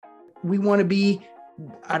we want to be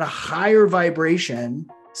at a higher vibration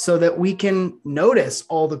so that we can notice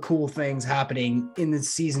all the cool things happening in the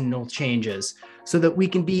seasonal changes, so that we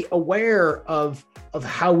can be aware of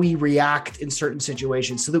how we react in certain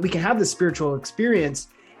situations, so that we can have the spiritual experience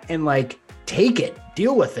and like take it,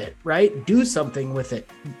 deal with it, right? Do something with it,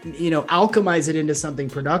 alchemize it into something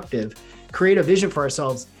productive, create a vision for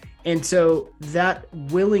ourselves. And so that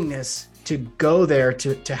willingness to go there,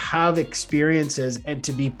 to have experiences and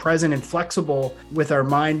to be present and flexible with our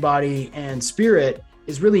mind, body, and spirit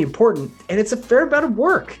is really important. And it's a fair amount of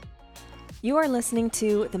work. You are listening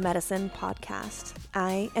to the Medicine Podcast.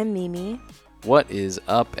 I am Mimi. What is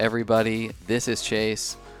up, everybody? This is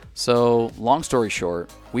Chase. So, long story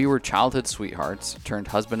short, we were childhood sweethearts turned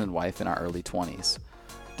husband and wife in our early 20s.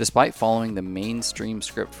 Despite following the mainstream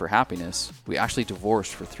script for happiness, we actually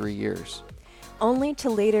divorced for 3 years. Only to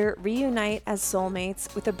later reunite as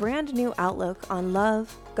soulmates with a brand new outlook on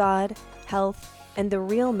love, God, health, and the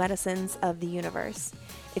real medicines of the universe.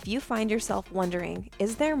 If you find yourself wondering,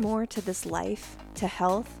 is there more to this life, to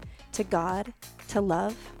health, to God, to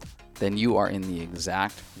love? Then you are in the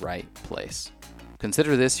exact right place.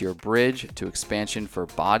 Consider this your bridge to expansion for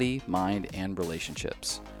body, mind, and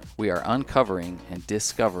relationships. We are uncovering and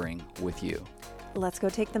discovering with you. Let's go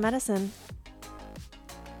take the medicine.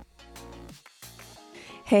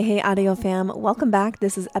 Hey, audio fam. Welcome back.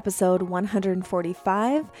 This is episode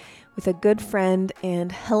 145 with a good friend and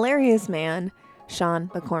hilarious man, Sean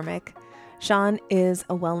McCormick. Sean is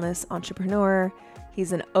a wellness entrepreneur.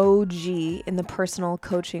 He's an OG in the personal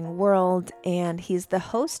coaching world, and he's the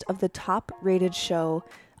host of the top-rated show,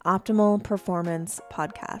 Optimal Performance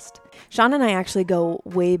Podcast. Sean and I actually go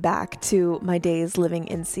way back to my days living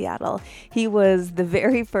in Seattle. He was the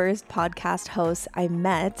very first podcast host I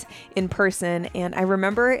met in person, and I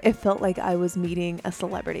remember it felt like I was meeting a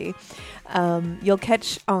celebrity. You'll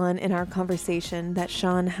catch on in our conversation that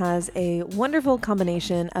Sean has a wonderful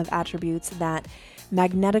combination of attributes that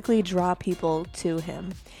magnetically draw people to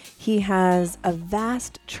him. He has a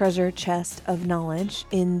vast treasure chest of knowledge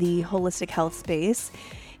in the holistic health space.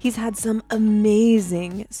 He's had some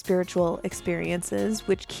amazing spiritual experiences,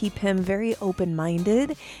 which keep him very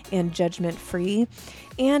open-minded and judgment-free.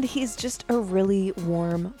 And he's just a really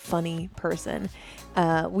warm, funny person.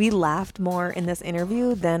 We laughed more in this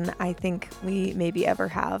interview than I think we maybe ever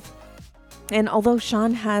have. And although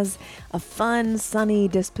Sean has a fun, sunny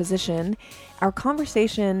disposition, our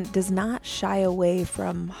conversation does not shy away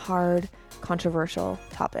from hard, controversial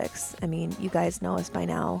topics. I mean, you guys know us by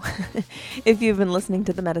now. If you've been listening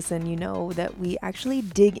to The Medicine, you know that we actually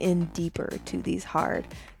dig in deeper to these hard,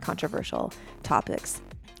 controversial topics.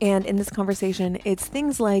 And in this conversation, it's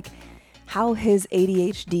things like how his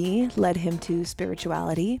ADHD led him to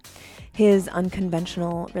spirituality, his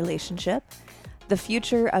unconventional relationship, the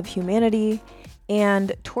future of humanity,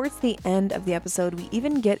 and towards the end of the episode, we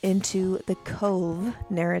even get into the Cove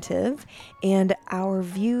narrative and our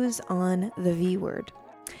views on the V word.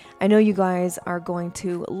 I know you guys are going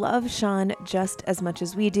to love Sean just as much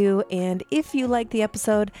as we do, and if you like the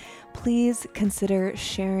episode, please consider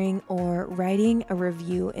sharing or writing a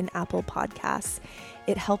review in Apple Podcasts.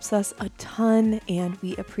 It helps us a ton, and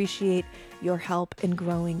we appreciate your help in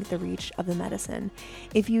growing the reach of the medicine.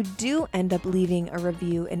 If you do end up leaving a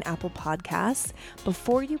review in Apple Podcasts,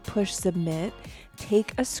 before you push submit,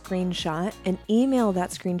 take a screenshot and email that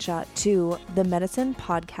screenshot to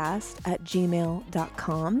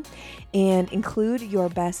themedicinepodcast@gmail.com and include your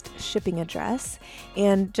best shipping address.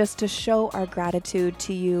 And just to show our gratitude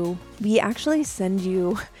to you, we actually send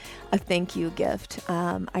you a thank you gift.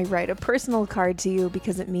 I write a personal card to you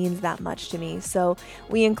because it means that much to me. So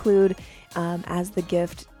we include as the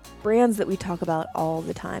gift brands that we talk about all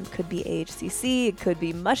the time. Could be AHCC, it could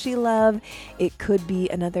be Mushy Love, it could be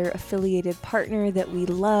another affiliated partner that we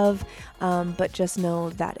love, but just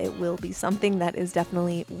know that it will be something that is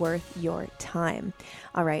definitely worth your time.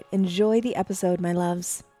 All right, enjoy the episode, my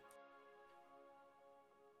loves.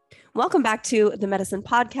 Welcome back to the Medicine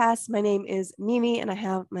Podcast. My name is Mimi, and I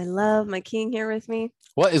have my love, my king here with me.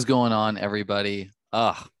 What is going on, everybody?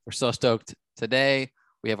 We're so stoked. Today,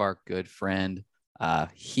 we have our good friend,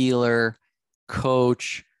 healer,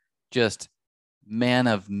 coach, just man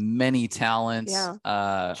of many talents.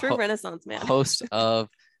 Yeah, true Renaissance man. Host of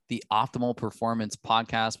the Optimal Performance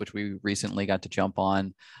Podcast, which we recently got to jump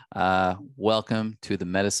on. Welcome to the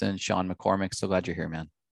medicine, Sean McCormick. So glad you're here, man.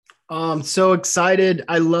 I'm so excited.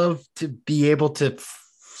 I love to be able to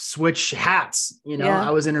switch hats. You know, yeah.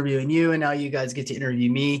 I was interviewing you and now you guys get to interview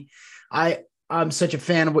me. I'm such a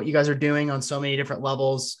fan of what you guys are doing on so many different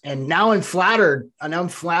levels. And now I'm flattered. And I'm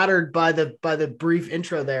flattered by the brief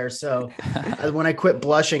intro there. So when I quit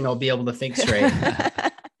blushing, I'll be able to think straight.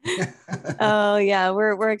 Oh yeah,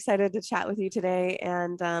 we're excited to chat with you today,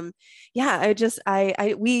 and yeah,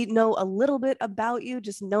 we know a little bit about you,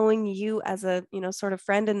 just knowing you as a sort of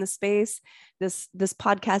friend in the space, this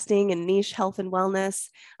podcasting and niche health and wellness.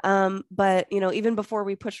 But even before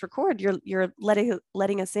we push record, you're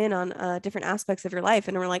letting us in on different aspects of your life,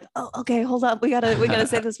 and we're like, oh, okay, hold up, we gotta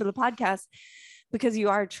save this for the podcast, because you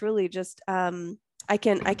are truly just I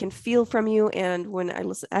can feel from you. And when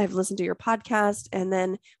I've listened to your podcast, and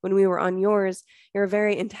then when we were on yours, you're a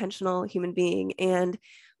very intentional human being. And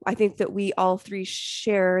I think that we all three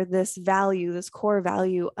share this value, this core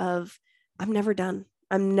value of, I'm never done.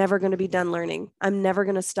 I'm never going to be done learning. I'm never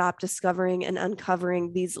going to stop discovering and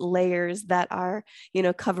uncovering these layers that are,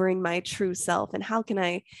 covering my true self. And how can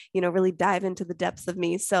I, really dive into the depths of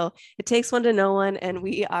me? So it takes one to know one. And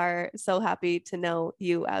we are so happy to know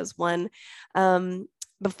you as one.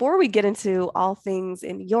 Before we get into all things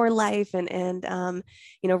in your life and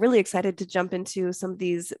really excited to jump into some of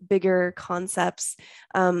these bigger concepts.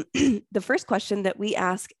 The first question that we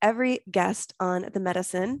ask every guest on The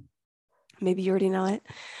Medicine, maybe you already know it,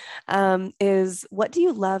 is, what do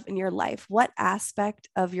you love in your life? What aspect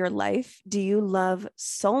of your life do you love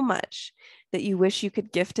so much that you wish you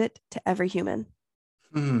could gift it to every human?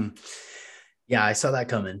 Yeah, I saw that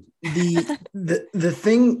coming. The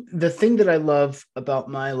thing that I love about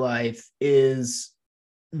my life is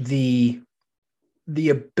the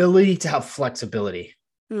ability to have flexibility.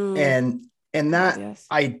 And that, yes,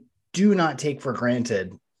 I do not take for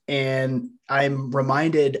granted. And I'm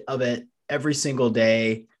reminded of it every single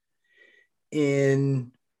day in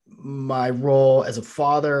my role as a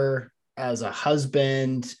father, as a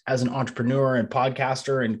husband, as an entrepreneur and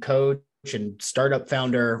podcaster and coach and startup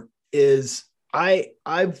founder. Is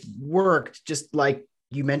I've worked, just like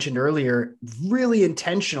you mentioned earlier, really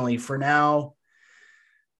intentionally for now,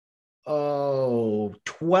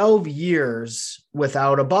 12 years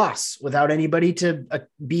without a boss, without anybody to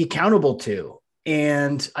be accountable to.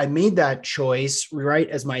 And I made that choice right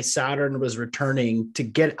as my Saturn was returning to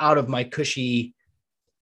get out of my cushy,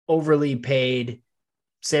 overly paid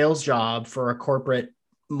sales job for a corporate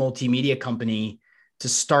multimedia company, to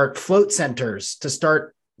start float centers, to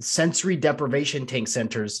start sensory deprivation tank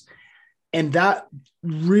centers. And that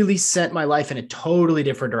really sent my life in a totally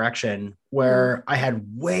different direction, where I had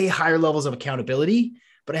way higher levels of accountability,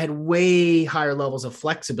 but I had way higher levels of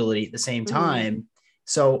flexibility at the same time.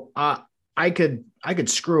 So I could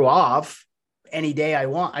screw off any day I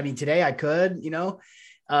want. I mean, today I could,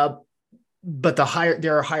 but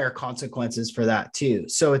there are higher consequences for that too.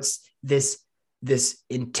 So it's this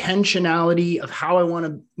intentionality of how I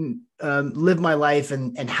want to live my life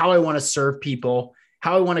and how I want to serve people,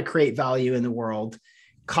 how I want to create value in the world,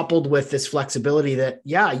 coupled with this flexibility that,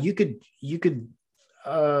 yeah, you could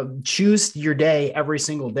choose your day every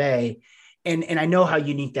single day. And I know how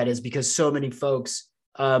unique that is, because so many folks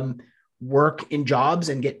work in jobs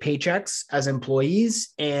and get paychecks as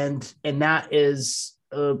employees. And that is,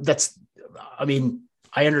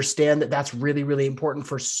 I understand that that's really, really important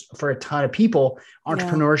for a ton of people.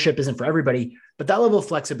 Entrepreneurship isn't for everybody, but that level of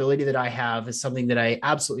flexibility that I have is something that I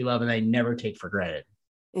absolutely love and I never take for granted.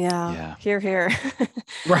 Yeah. Here.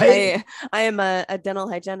 Right. I am a dental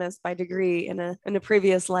hygienist by degree in a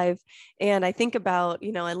previous life. And I think about,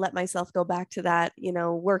 I let myself go back to that,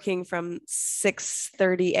 working from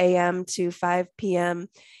 6:30 a.m. to 5 p.m.,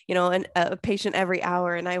 and a patient every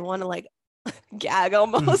hour. And I want to gag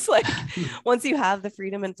almost. Once you have the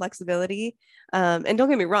freedom and flexibility, and don't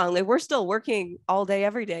get me wrong, we're still working all day,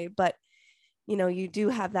 every day, but you do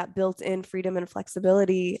have that built-in freedom and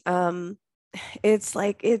flexibility.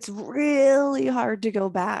 It's really hard to go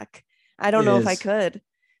back. I don't know if I could.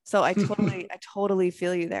 So I totally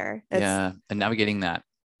feel you there. And navigating that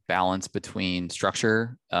balance between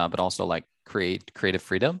structure, but also creative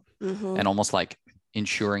freedom, and almost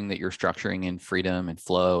ensuring that you're structuring in freedom and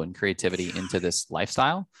flow and creativity into this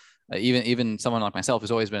lifestyle. Even someone like myself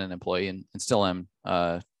who's always been an employee and still am,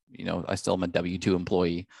 I still am a W-2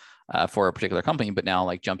 employee for a particular company, but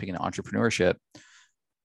now jumping into entrepreneurship,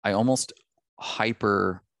 I almost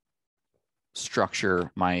hyper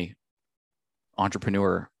structure my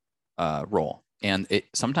entrepreneur role. And it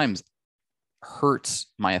sometimes hurts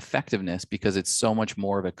my effectiveness because it's so much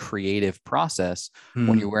more of a creative process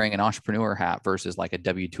when you're wearing an entrepreneur hat versus a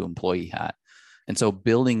W-2 employee hat. And so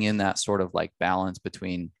building in that sort of balance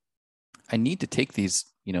between, I need to take these,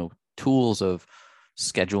 tools of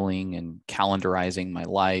scheduling and calendarizing my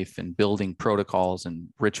life and building protocols and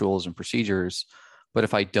rituals and procedures. But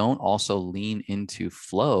if I don't also lean into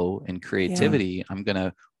flow and creativity, I'm going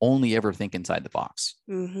to only ever think inside the box.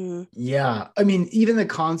 Mm-hmm. Yeah. I mean, even the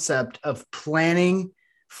concept of planning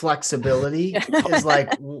flexibility is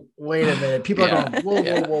like, wait a minute. People are going,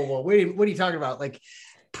 whoa. Wait, what are you talking about? Like,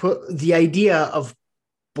 put the idea of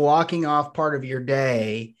blocking off part of your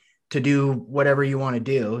day to do whatever you want to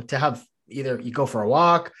do, to have either you go for a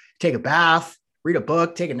walk, take a bath, read a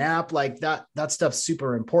book, take a nap, like that stuff's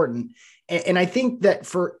super important. And I think that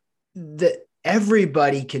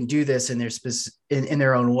everybody can do this in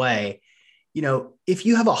their own way. You know, if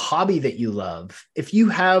you have a hobby that you love, if you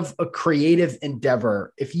have a creative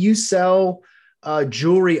endeavor, if you sell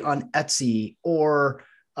jewelry on Etsy, or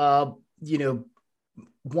you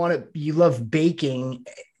love baking,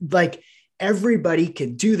 like everybody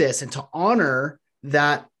can do this. And to honor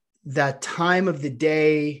that time of the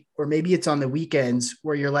day, or maybe it's on the weekends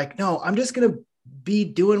where you're like, no, I'm just going to be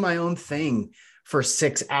doing my own thing for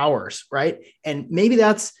 6 hours. Right. And maybe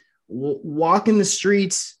that's walking the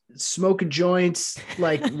streets, smoking joints,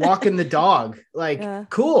 like walking the dog, like,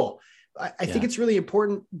 cool. I think it's really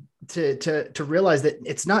important to realize that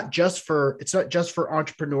it's not just for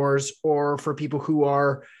entrepreneurs or for people who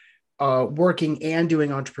are working and doing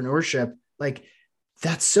entrepreneurship. Like,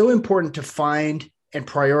 that's so important to find and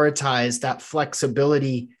prioritize that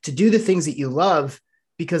flexibility to do the things that you love,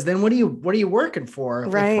 because then what are you working for?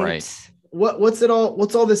 Right. Like, Right. What's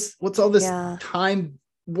all this time?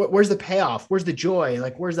 Where's the payoff? Where's the joy?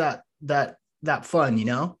 Like, where's that fun, you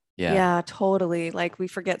know? Yeah, totally. Like, we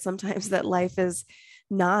forget sometimes that life is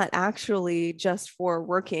not actually just for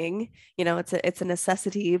working. You know, it's a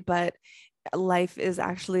necessity, but life is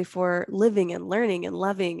actually for living and learning and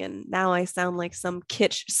loving. And now I sound like some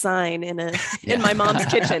kitsch sign in my mom's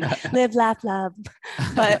kitchen. Live, laugh, love.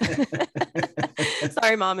 But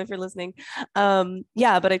sorry, Mom, if you're listening. But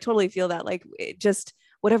I totally feel that, like, just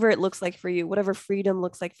whatever it looks like for you, whatever freedom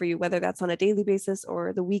looks like for you, whether that's on a daily basis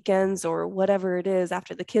or the weekends or whatever it is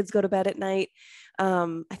after the kids go to bed at night.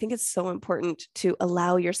 I think it's so important to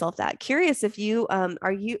allow yourself that. Curious if you,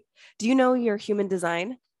 do you know your human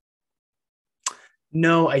design?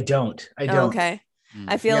 No, I don't. Oh, okay.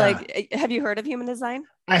 I feel like, have you heard of human design?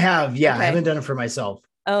 I have. Yeah. Okay. I haven't done it for myself.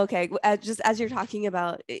 Okay. Just as you're talking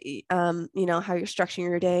about, how you're structuring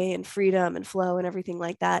your day and freedom and flow and everything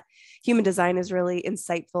like that, human design is really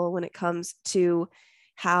insightful when it comes to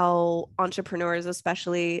how entrepreneurs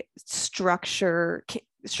especially structure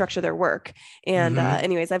their work. And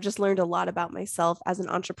anyways, I've just learned a lot about myself as an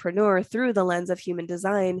entrepreneur through the lens of human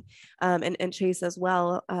design, and Chase as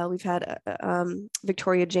well. We've had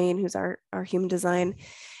Victoria Jane, who's our human design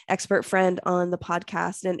expert friend, on the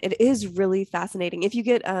podcast, and it is really fascinating. If you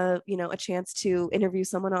get a chance to interview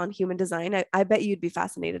someone on human design, I bet you'd be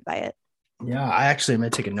fascinated by it. Yeah, I actually am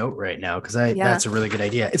going to take a note right now, because that's a really good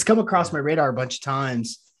idea. It's come across my radar a bunch of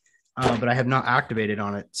times, but I have not activated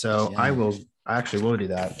on it. So I actually will do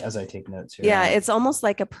that as I take notes here. Yeah, it's almost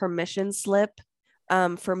like a permission slip.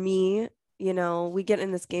 For me, we get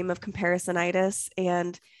in this game of comparisonitis,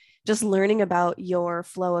 and just learning about your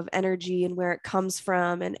flow of energy and where it comes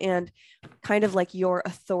from, and kind of like your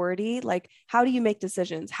authority. Like, how do you make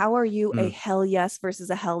decisions? How are you a hell yes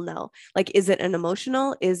versus a hell no? Like, is it an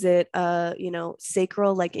emotional? Is it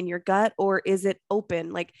sacral, like in your gut, or is it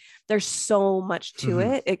open? Like, there's so much to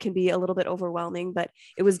it. It can be a little bit overwhelming, but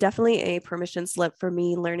it was definitely a permission slip for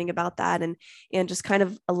me, learning about that and just kind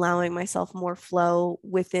of allowing myself more flow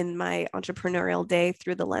within my entrepreneurial day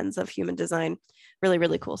through the lens of human design. Really,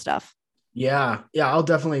 really cool stuff. Yeah. I'll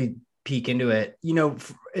definitely peek into it.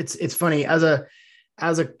 It's funny, as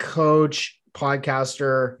a coach,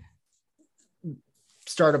 podcaster,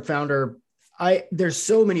 startup founder, there's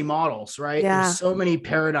so many models, right? Yeah. There's so many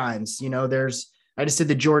paradigms. I just did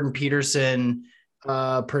the Jordan Peterson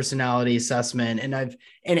personality assessment,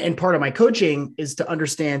 and part of my coaching is to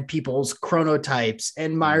understand people's chronotypes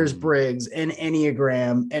and Myers-Briggs and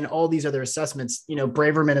Enneagram and all these other assessments,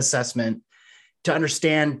 Braverman assessment, to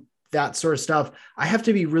understand that sort of stuff. I have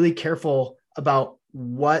to be really careful about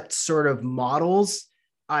what sort of models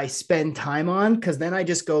I spend time on, because then I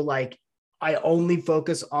just go like, I only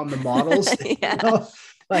focus on the models.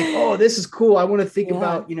 Like, oh, this is cool. I want to think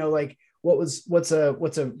about, like what's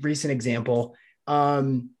a recent example.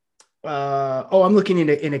 I'm looking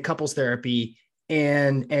into couples therapy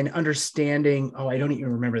and understanding. Oh, I don't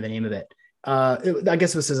even remember the name of it. I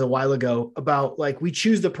guess this is a while ago, about like, we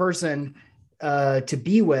choose the person to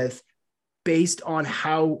be with based on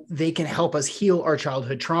how they can help us heal our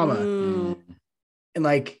childhood trauma. And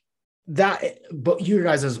like, but you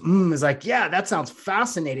guys is like, yeah, that sounds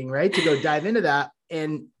fascinating, right? To go dive into that.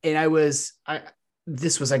 And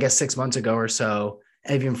this was, I guess, 6 months ago or so.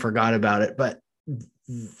 I even forgot about it, but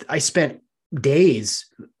I spent days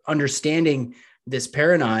understanding this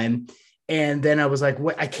paradigm. And then I was like,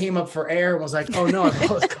 I came up for air and was like, oh no,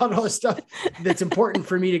 I've got all this stuff that's important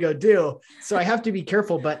for me to go do. So I have to be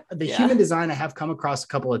careful, but the human design I have come across a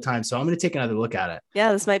couple of times. So I'm going to take another look at it.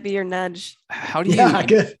 Yeah. This might be your nudge. How do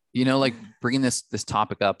you, like bringing this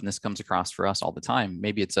topic up, and this comes across for us all the time.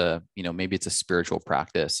 Maybe it's a spiritual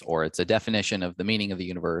practice, or it's a definition of the meaning of the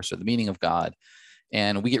universe or the meaning of God.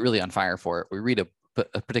 And we get really on fire for it. We read a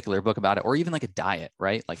particular book about it, or even like a diet,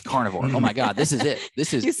 right? Like carnivore. Oh my God, this is it.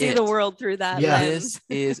 This is you see the world through that. Yeah. This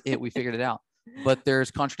is it. We figured it out. But there's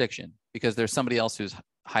contradiction, because there's somebody else who's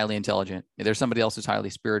highly intelligent. There's somebody else who's highly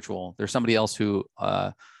spiritual. There's somebody else who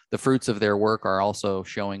the fruits of their work are also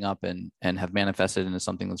showing up and have manifested into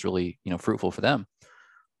something that's really, fruitful for them.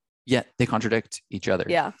 Yet they contradict each other.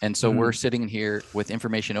 Yeah. And so we're sitting here with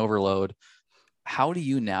information overload. How do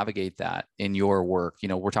you navigate that in your work?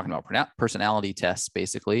 We're talking about personality tests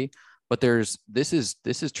basically, but this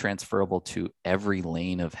is transferable to every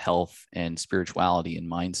lane of health and spirituality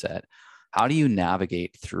and mindset. How do you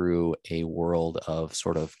navigate through a world of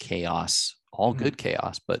sort of chaos, all good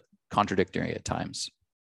chaos, but contradictory at times?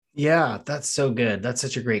 Yeah, that's so good. That's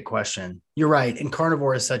such a great question. You're right. And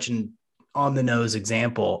carnivore is such an on the nose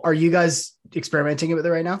example. Are you guys experimenting with it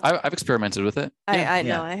right now? I've experimented with it. I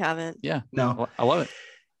know I haven't. Yeah. No, I love it.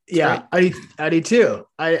 Yeah, I do too.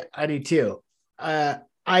 I do too.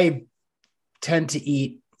 I tend to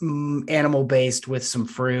eat animal based with some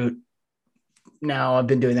fruit. Now I've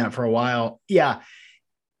been doing that for a while. Yeah.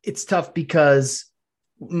 It's tough because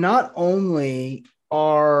not only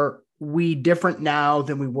are we different now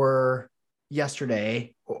than we were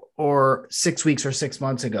yesterday or 6 weeks or 6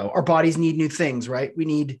 months ago, our bodies need new things, right? We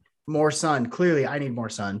need more sun. Clearly I need more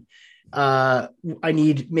sun. I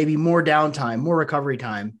need maybe more downtime, more recovery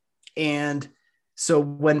time. And so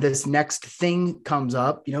when this next thing comes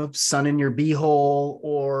up, sun in your beehole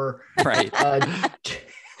or right. Like,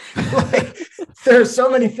 there's so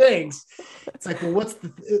many things. It's like, well, what's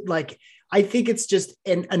I think it's just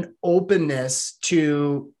an openness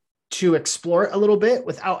to explore it a little bit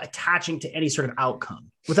without attaching to any sort of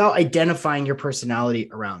outcome, without identifying your personality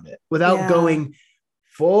around it, without going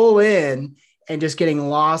full in and just getting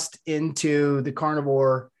lost into the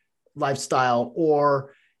carnivore lifestyle.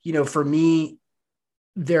 Or, for me,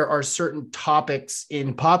 there are certain topics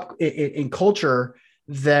in culture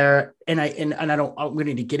there. And we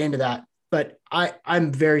need to get into that, but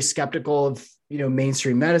I'm very skeptical of,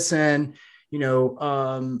 mainstream medicine.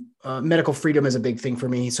 Medical freedom is a big thing for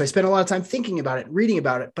me. So I spend a lot of time thinking about it, reading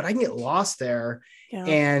about it, but I can get lost there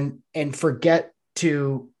and forget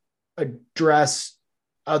to address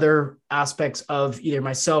other aspects of either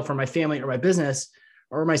myself or my family or my business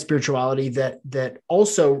or my spirituality that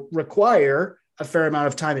also require a fair amount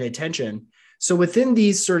of time and attention. So within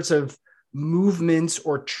these sorts of movements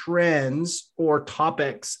or trends or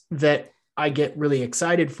topics that I get really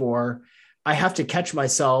excited for, I have to catch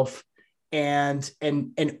myself and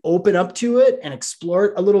open up to it and explore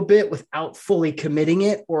it a little bit without fully committing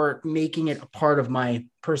it or making it a part of my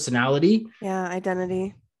personality. Yeah.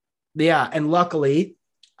 Identity. Yeah. And luckily,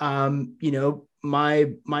 my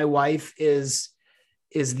wife is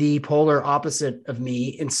the polar opposite of me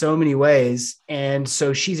in so many ways. And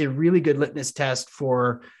so she's a really good litmus test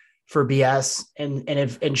for BS.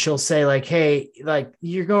 And she'll say like, hey, like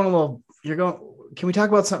can we talk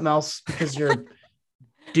about something else? Because you're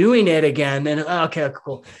doing it again. And okay,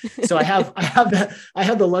 cool. So I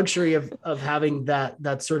have the luxury of having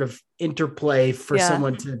that sort of interplay for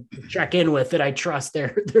someone to check in with, that I trust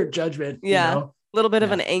their judgment. Yeah. A little bit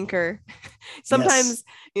of an anchor. Sometimes,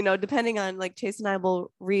 depending on, like, Chase and I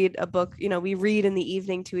will read a book, we read in the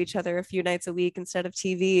evening to each other a few nights a week instead of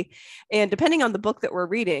TV. And depending on the book that we're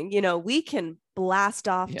reading, we can blast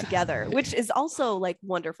off together, which is also like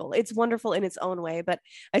wonderful. It's wonderful in its own way, but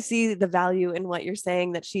I see the value in what you're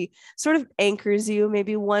saying, that she sort of anchors you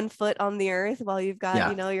maybe one foot on the earth while you've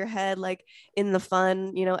got, your head like in the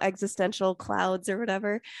fun, existential clouds or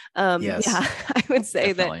whatever. Yes. Yeah, I would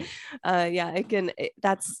say Definitely.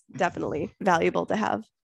 that's definitely valuable to have.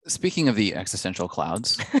 Speaking of the existential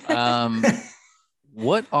clouds,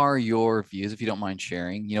 what are your views, if you don't mind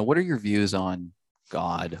sharing? What are your views on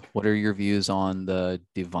God? What are your views on the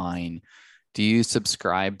divine? Do you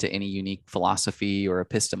subscribe to any unique philosophy or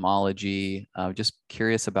epistemology? Just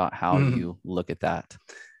curious about how you look at that.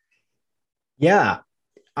 Yeah,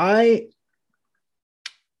 I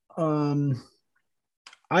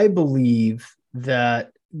believe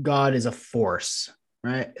that God is a force,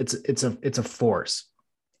 right? It's a force,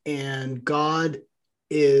 and God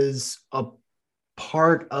is a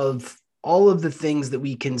part of all of the things that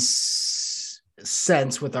we can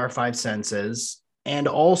sense with our five senses, and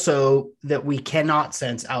also that we cannot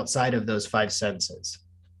sense outside of those five senses.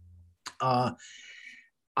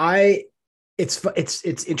 I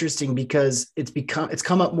it's interesting because it's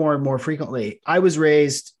come up more and more frequently. I was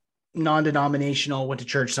raised non-denominational, went to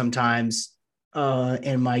church sometimes,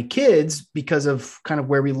 and my kids, because of kind of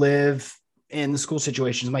where we live and the school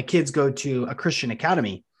situations, my kids go to a Christian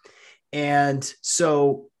academy, and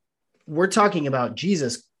so we're talking about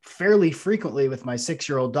Jesus fairly frequently with my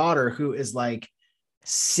 6-year-old daughter, who is like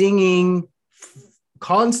singing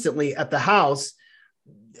constantly at the house,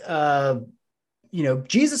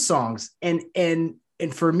 Jesus songs. And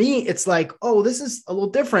for me, it's like, oh, this is a little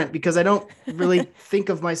different because I don't really think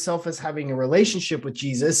of myself as having a relationship with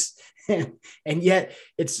Jesus. And yet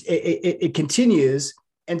it continues.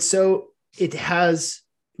 And so it has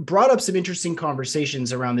brought up some interesting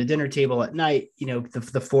conversations around the dinner table at night.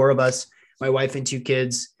 The four of us, my wife and 2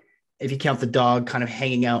 kids, if you count the dog, kind of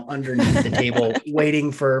hanging out underneath the table,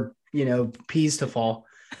 waiting for, peas to fall.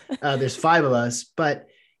 There's 5 of us, but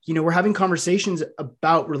we're having conversations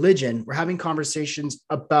about religion. We're having conversations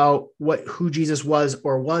about who Jesus was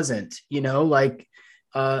or wasn't, he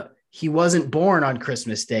wasn't born on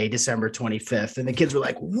Christmas Day, December 25th. And the kids were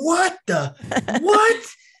like, what?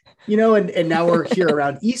 And now we're here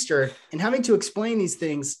around Easter and having to explain these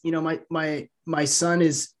things. My son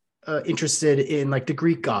is interested in like the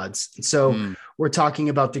Greek gods. And so we're talking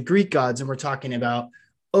about the Greek gods, and we're talking about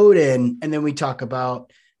Odin. And then we talk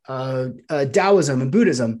about Taoism and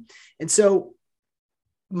Buddhism. And so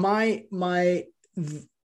my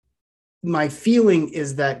feeling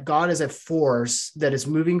is that God is a force that is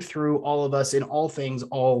moving through all of us in all things,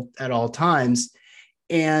 at all times.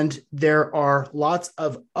 And there are lots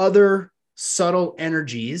of other subtle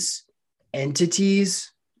energies,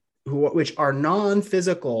 entities, which are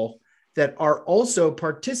non-physical, that are also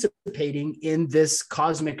participating in this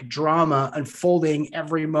cosmic drama unfolding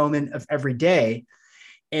every moment of every day.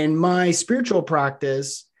 And my spiritual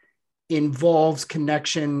practice involves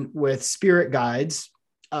connection with spirit guides,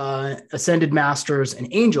 ascended masters, and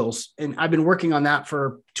angels. And I've been working on that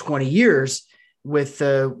for 20 years with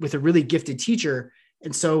a really gifted teacher.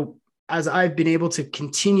 And so as I've been able to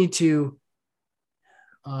continue to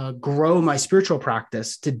grow my spiritual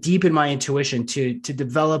practice, to deepen my intuition, to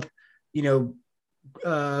develop,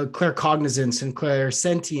 claircognizance and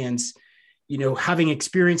clairsentience, having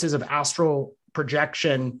experiences of astral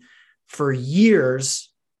projection for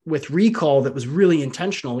years with recall that was really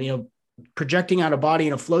intentional, projecting out a body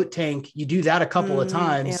in a float tank. You do that a couple of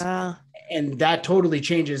times, and that totally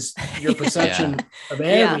changes your perception of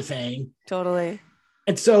everything. Totally.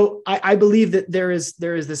 And so I believe that there is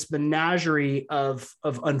this menagerie of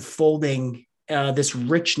unfolding this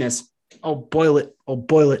richness. I'll boil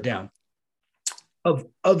it down of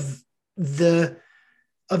the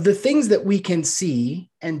things that we can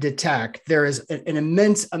see and detect. There is an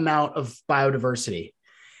immense amount of biodiversity.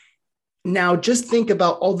 Now, just think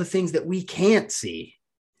about all the things that we can't see.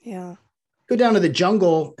 Yeah. Go down to the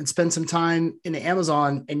jungle and spend some time in the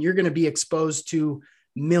Amazon, and you're going to be exposed to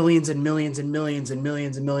millions and millions and millions and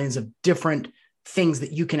millions and millions of different things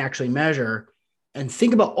that you can actually measure. And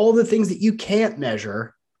think about all the things that you can't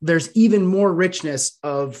measure. There's even more richness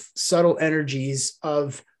of subtle energies,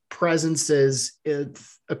 of presences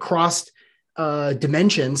across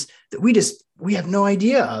dimensions that we have no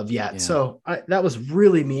idea of yet. Yeah. So that was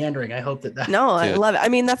really meandering. I hope that. No, I love it. I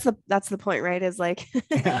mean, that's the point, right? Is like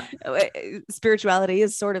spirituality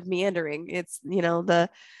is sort of meandering. It's,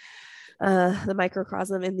 the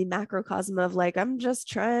microcosm and the macrocosm of like, I'm just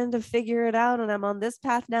trying to figure it out, and I'm on this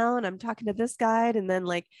path now, and I'm talking to this guide. And then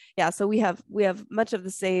so we have much of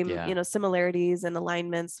the same, similarities and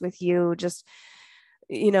alignments with you. Just,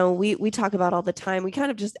 we talk about all the time. We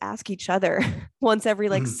kind of just ask each other once every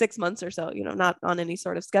 6 months or so, not on any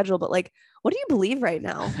sort of schedule, but like, what do you believe right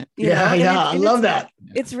now? I love that.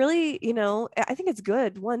 It's really, I think it's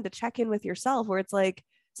good, one, to check in with yourself, where it's like,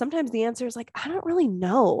 sometimes the answer is like, I don't really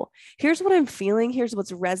know. Here's what I'm feeling. Here's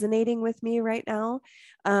what's resonating with me right now.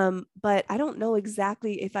 But I don't know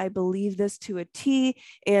exactly if I believe this to a T.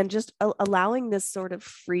 And just allowing this sort of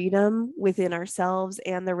freedom within ourselves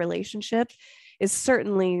and the relationship is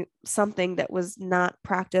certainly something that was not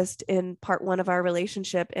practiced in part 1 of our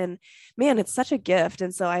relationship. And man, it's such a gift.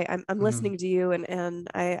 And so I'm listening to you, and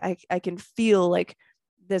I can feel like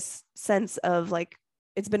this sense of like,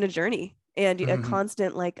 it's been a journey and a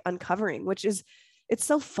constant like uncovering, which is, it's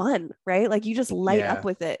so fun, right? Like you just light up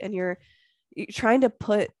with it, and you're trying to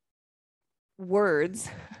put words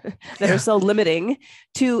that are so limiting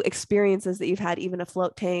to experiences that you've had, even a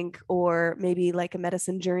float tank or maybe like a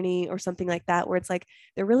medicine journey or something like that, where it's like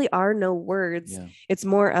there really are no words. It's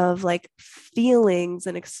more of like feelings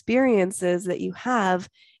and experiences that you have,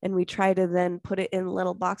 and we try to then put it in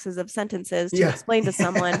little boxes of sentences to explain to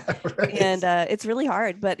someone. Right. And it's really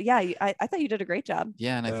hard, but I thought you did a great job.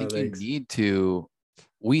 And I think you need to,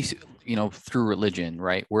 through religion,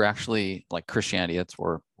 right? We're actually like Christianity. That's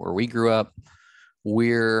where we grew up.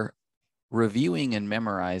 We're reviewing and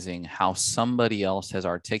memorizing how somebody else has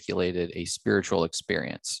articulated a spiritual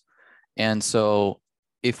experience. And so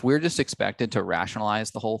if we're just expected to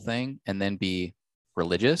rationalize the whole thing and then be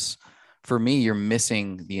religious, for me, you're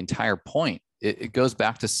missing the entire point. It goes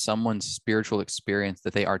back to someone's spiritual experience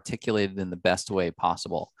that they articulated in the best way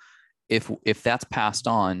possible. If that's passed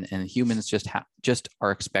on and humans just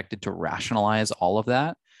are expected to rationalize all of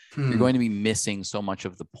that, you're going to be missing so much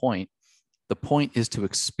of the point. The point is to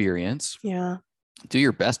experience. Yeah. Do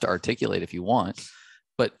your best to articulate if you want,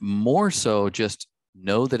 but more so just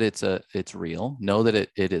know that it's real, know that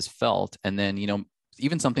it is felt. And then,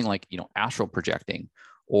 even something like, astral projecting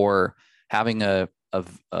or having a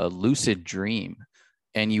lucid dream,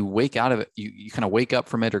 and you wake out of it, you kind of wake up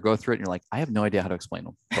from it or go through it and you're like, I have no idea how to explain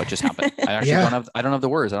what just happened. I actually I don't have the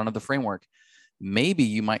words. I don't have the framework. Maybe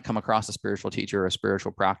you might come across a spiritual teacher or a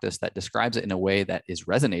spiritual practice that describes it in a way that is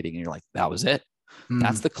resonating. And you're like, that was it.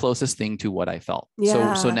 That's the closest thing to what I felt.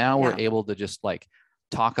 So now we're able to just like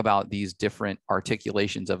talk about these different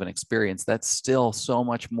articulations of an experience that's still so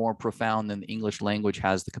much more profound than the English language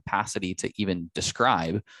has the capacity to even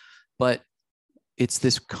describe. But it's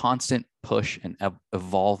this constant push and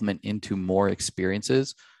evolvement into more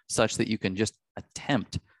experiences such that you can just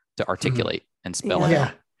attempt to articulate and spell it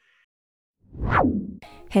out.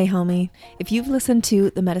 Hey, homie, if you've listened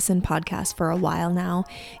to the Medicine Podcast for a while now,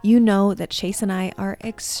 you know that Chase and I are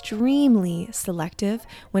extremely selective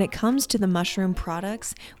when it comes to the mushroom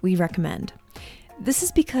products we recommend. This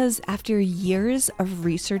is because after years of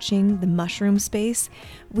researching the mushroom space,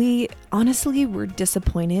 we honestly were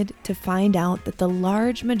disappointed to find out that the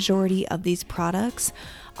large majority of these products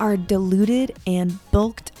are diluted and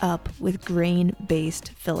bulked up with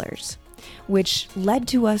grain-based fillers, which led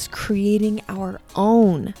to us creating our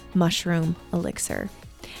own mushroom elixir,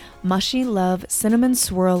 Mushy Love Cinnamon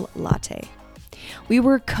Swirl Latte. We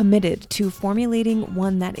were committed to formulating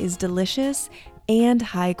one that is delicious and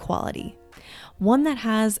high quality. One that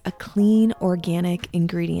has a clean, organic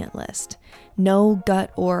ingredient list, no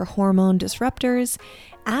gut or hormone disruptors,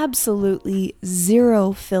 absolutely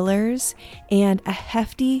zero fillers, and a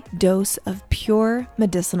hefty dose of pure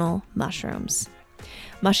medicinal mushrooms.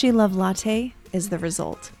 Mushy Love Latte is the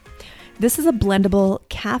result. This is a blendable,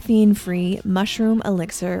 caffeine-free mushroom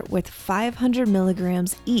elixir with 500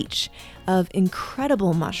 milligrams each of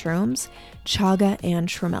incredible mushrooms, chaga and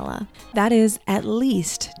tremella. That is at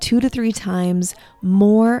least 2 to 3 times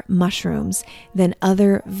more mushrooms than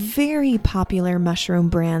other very popular mushroom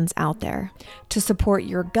brands out there to support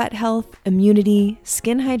your gut health, immunity,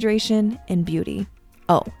 skin hydration, and beauty.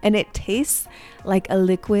 Oh, and it tastes like a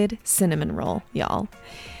liquid cinnamon roll, y'all.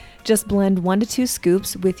 Just blend 1 to 2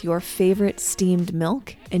 scoops with your favorite steamed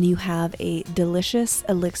milk, and you have a delicious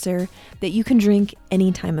elixir that you can drink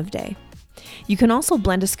any time of day. You can also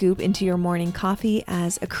blend a scoop into your morning coffee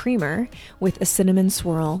as a creamer with a cinnamon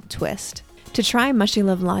swirl twist. To try Mushy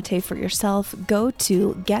Love Latte for yourself, go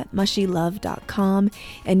to getmushylove.com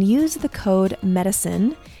and use the code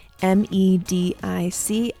MEDICINE, MEDICIN,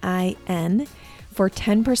 for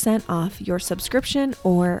 10% off your subscription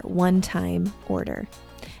or one-time order.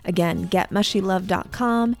 Again,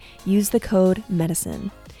 getmushylove.com, use the code MEDICINE.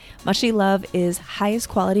 Mushy Love is highest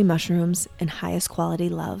quality mushrooms and highest quality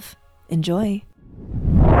love. Enjoy.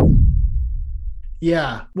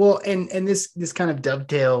 Yeah. Well, and this kind of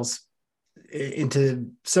dovetails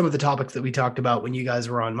into some of the topics that we talked about when you guys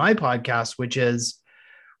were on my podcast, which is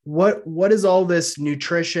what is all this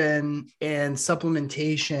nutrition and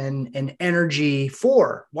supplementation and energy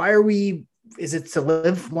for? Is it to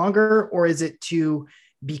live longer, or is it to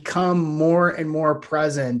become more and more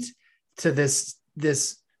present to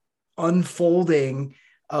this unfolding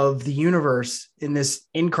of the universe in this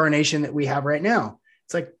incarnation that we have right now?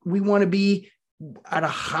 It's like we want to be at a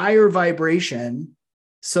higher vibration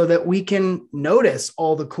so that we can notice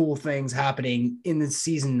all the cool things happening in the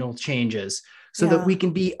seasonal changes, so that we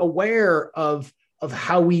can be aware of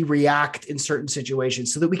how we react in certain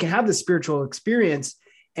situations, so that we can have the spiritual experience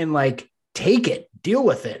and like take it, deal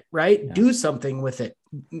with it, right? Yeah. Do something with it,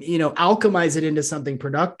 alchemize it into something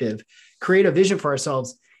productive, create a vision for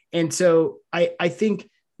ourselves. And so I think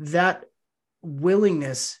that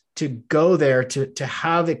willingness to go there, to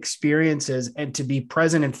have experiences and to be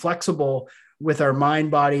present and flexible with our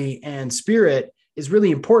mind, body, and spirit is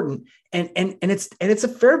really important. And it's a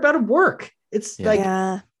fair bit of work. It's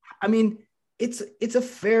I mean, it's a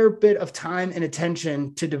fair bit of time and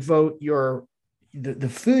attention to devote the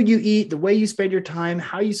food you eat, the way you spend your time,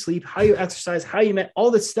 how you sleep, how you exercise, how you met,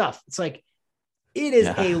 all this stuff. It's like, it is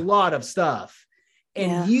a lot of stuff.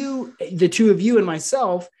 And the two of you and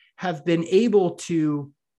myself have been able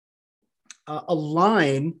to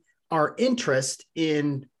align our interest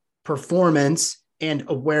in performance and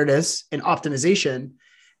awareness and optimization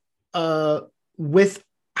with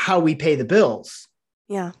how we pay the bills.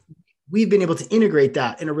 Yeah. We've been able to integrate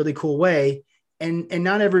that in a really cool way. And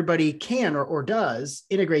not everybody can or does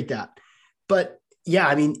integrate that. But yeah,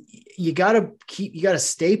 I mean, you gotta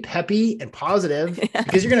stay peppy and positive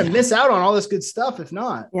because you're gonna miss out on all this good stuff if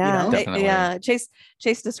not. Yeah, you know? Definitely. Yeah. Chase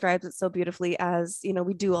describes it so beautifully as,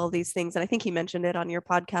 we do all these things, and I think he mentioned it on your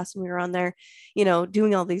podcast when we were on there.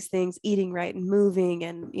 Doing all these things, eating right and moving,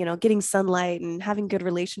 and getting sunlight and having good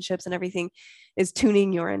relationships and everything is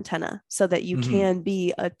tuning your antenna so that you can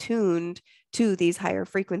be attuned to these higher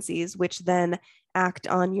frequencies, which then act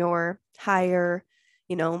on your higher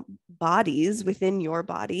bodies within your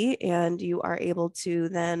body, and you are able to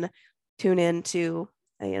then tune into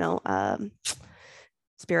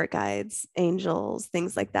spirit guides, angels,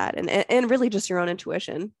 things like that, and really just your own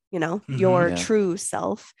intuition, your true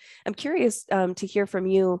self. I'm curious to hear from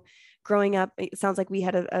you. Growing up, it sounds like we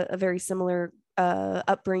had a very similar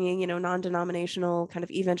upbringing, non-denominational kind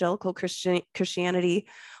of evangelical Christianity.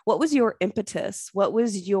 What was your impetus? What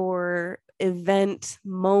was your event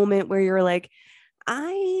moment where you're like,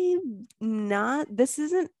 this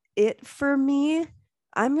isn't it for me.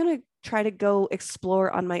 I'm going to try to go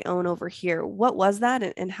explore on my own over here. What was that?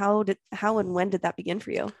 And how and when did that begin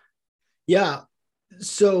for you? Yeah.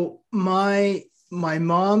 So my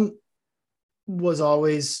mom was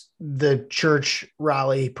always the church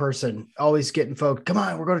rally person, always getting folk, come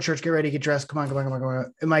on, we're going to church, get ready, get dressed. Come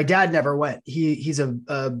on. And my dad never went. He's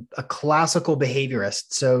a classical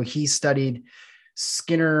behaviorist. So he studied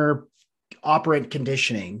Skinner operant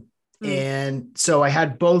conditioning. And so I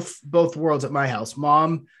had both worlds at my house.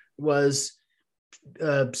 Mom was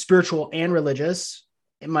spiritual and religious,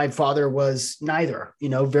 and my father was neither,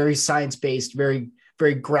 very science-based, very,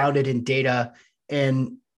 very grounded in data,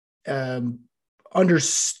 and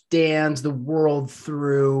understands the world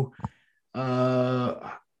through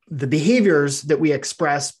the behaviors that we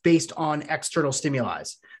express based on external stimuli.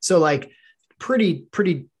 So like pretty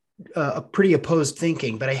opposed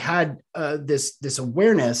thinking, but I had this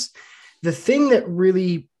awareness. The thing that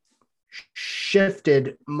really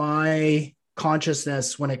shifted my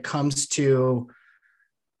consciousness when it comes to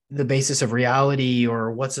the basis of reality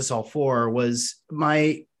or what's this all for was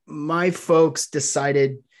my folks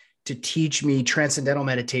decided to teach me transcendental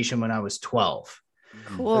meditation when I was 12.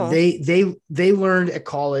 Cool. They learned at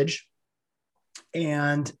college,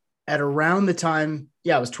 and at around the time,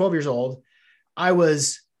 I was 12 years old, I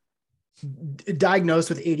was diagnosed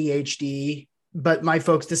with ADHD, but my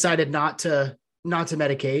folks decided not to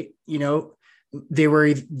medicate. They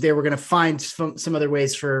were going to find some other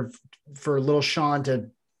ways for little Sean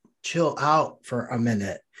to chill out for a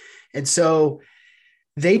minute. And so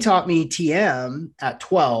they taught me TM at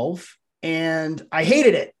 12, and I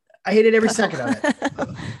hated it. I hated every second of it.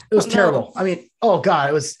 It was terrible. I mean, oh God,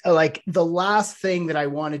 it was like the last thing that I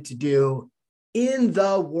wanted to do in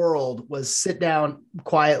the world was sit down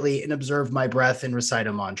quietly and observe my breath and recite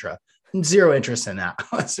a mantra. Zero interest in that.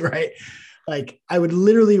 That's right. Like I would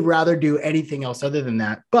literally rather do anything else other than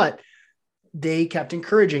that. But they kept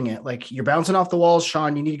encouraging it. Like, you're bouncing off the walls,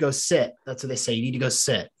 Sean, you need to go sit. That's what they say. You need to go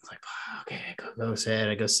sit. It's like, okay, go sit.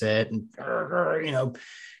 I go sit and,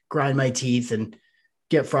 grind my teeth and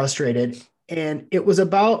get frustrated. And it was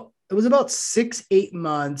about 6-8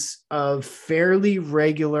 months of fairly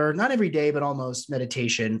regular, not every day, but almost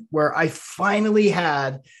meditation, where I finally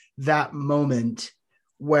had that moment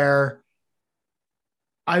where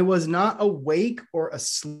I was not awake or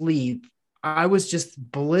asleep. I was just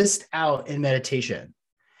blissed out in meditation.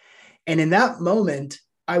 And in that moment,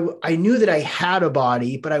 I knew that I had a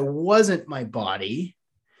body, but I wasn't my body.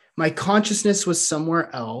 My consciousness was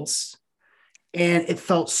somewhere else. And it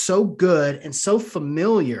felt so good and so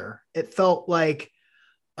familiar. It felt like,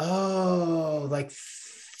 like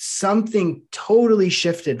something totally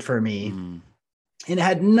shifted for me. And it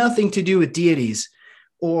had nothing to do with deities,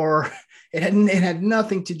 or it had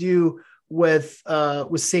nothing to do with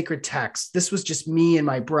sacred text. This was just me and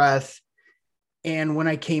my breath. And when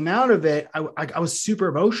I came out of it, I was super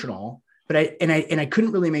emotional, but I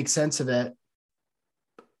couldn't really make sense of it.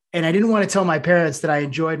 And I didn't want to tell my parents that I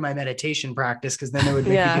enjoyed my meditation practice, because then they would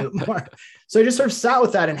make me do it more. So I just sort of sat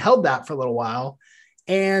with that and held that for a little while.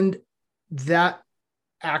 And that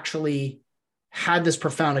actually had this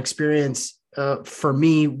profound experience for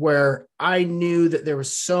me, where I knew that there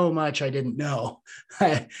was so much I didn't know.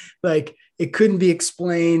 Like, it couldn't be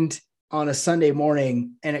explained on a Sunday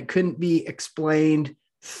morning, and it couldn't be explained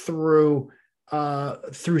through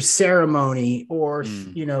ceremony or,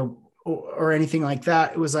 or anything like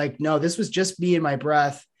that. It was like, no, this was just me and my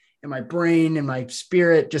breath and my brain and my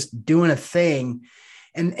spirit just doing a thing.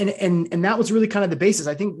 And that was really kind of the basis.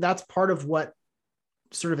 I think that's part of what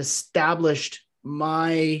sort of established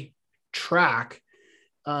my track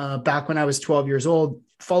back when I was 12 years old,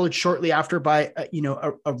 followed shortly after by,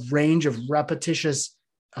 a range of repetitious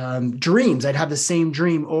dreams. I'd have the same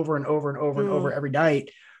dream over and over and over and over every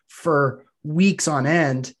night for weeks on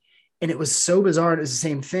end. And it was so bizarre. It was the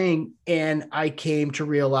same thing. And I came to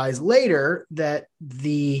realize later that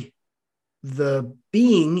the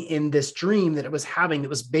being in this dream that it was having, that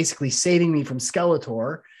was basically saving me from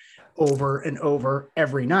Skeletor over and over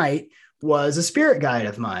every night, was a spirit guide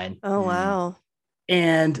of mine. Oh, wow.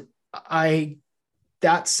 And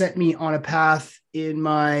that sent me on a path in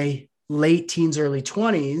my late teens, early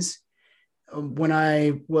 20s, when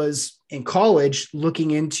I was in college, looking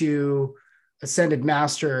into ascended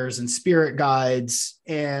masters and spirit guides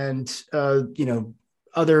and,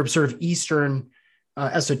 other sort of Eastern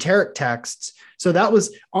esoteric texts. So that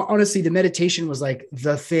was honestly, the meditation was like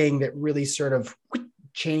the thing that really sort of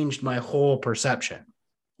changed my whole perception.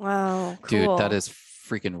 Wow. Cool. Dude, that is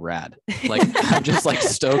freaking rad. Like, I'm just like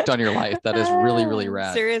stoked on your life. That is really, really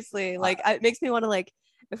rad. Seriously. Like, it makes me want to, like,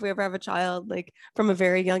 if we ever have a child, like from a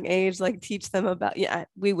very young age, like teach them about,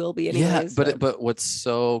 we will be anyways. Yeah, but what's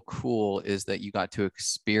so cool is that you got to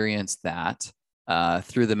experience that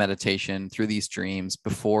through the meditation, through these dreams,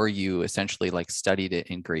 before you essentially like studied it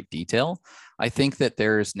in great detail. I think that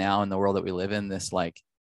there's now in the world that we live in this, like,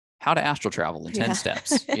 how to astral travel in 10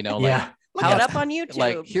 steps, like, look it up on YouTube.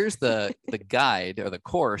 Like, here's the guide or the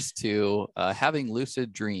course to having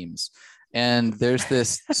lucid dreams. And there's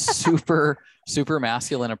this super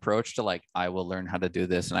masculine approach to, like, I will learn how to do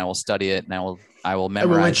this and I will study it and I will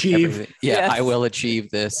memorize everything. Yeah, yes. I will achieve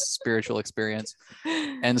this spiritual experience.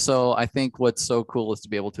 And so I think what's so cool is to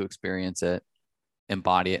be able to experience it,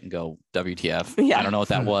 embody it, and go, WTF. Yeah. I don't know what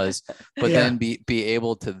that was, but then be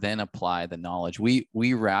able to then apply the knowledge.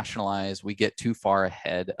 We rationalize, we get too far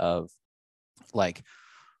ahead of, like,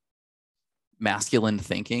 masculine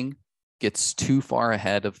thinking gets too far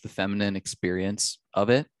ahead of the feminine experience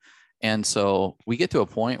of it. And so we get to a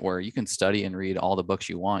point where you can study and read all the books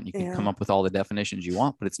you want. You can come up with all the definitions you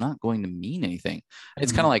want, but it's not going to mean anything.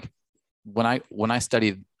 It's kind of like when I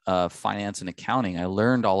studied finance and accounting, I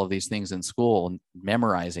learned all of these things in school and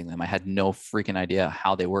memorizing them. I had no freaking idea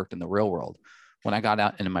how they worked in the real world. When I got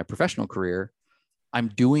out into my professional career, I'm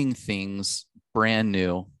doing things brand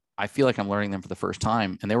new. I feel like I'm learning them for the first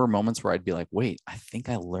time. And there were moments where I'd be like, wait, I think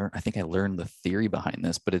I learned the theory behind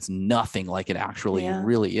this, but it's nothing like it actually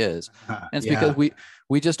really is. And it's because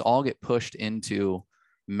we just all get pushed into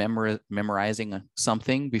memorizing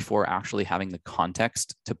something before actually having the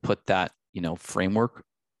context to put that, framework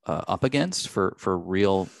up against for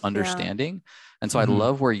real understanding. And so I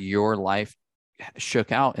love where your life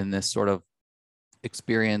shook out in this sort of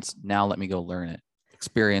experience. Now let me go learn it.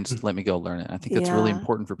 Experience, let me go learn it. I think that's really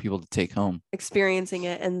important for people to take home. Experiencing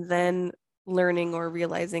it and then learning or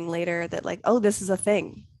realizing later that, like, oh, this is a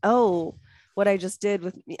thing. Oh, what I just did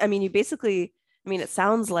with me. I mean, you basically, it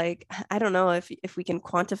sounds like, I don't know if we can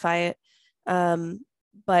quantify it,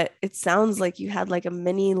 but it sounds like you had like a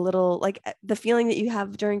mini little, like the feeling that you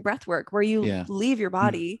have during breath work where you leave your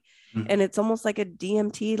body and it's almost like a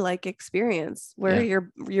DMT like experience where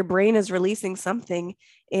your brain is releasing something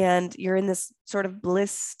and you're in this sort of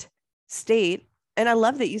blissed state. And I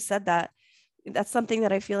love that you said that. That's something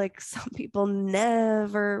that I feel like some people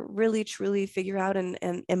never really truly figure out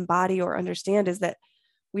and embody or understand, is that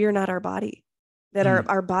we are not our body, that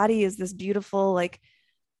our body is this beautiful, like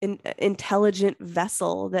intelligent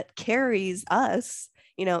vessel that carries us,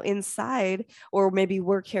 inside, or maybe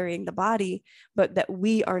we're carrying the body, but that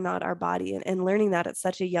we are not our body. And learning that at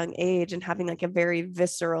such a young age and having like a very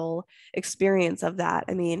visceral experience of that.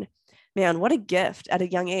 I mean, man, what a gift at a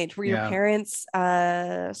young age. Were your parents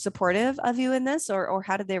supportive of you in this, or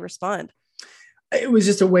how did they respond? It was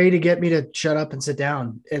just a way to get me to shut up and sit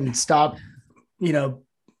down and stop,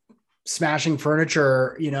 smashing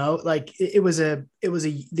furniture, like it was a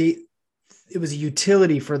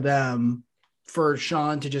utility for them, for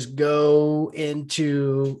Sean to just go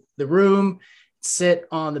into the room sit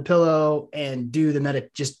on the pillow and do the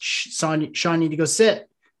Sean, you need to go sit.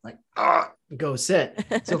 Like, go sit.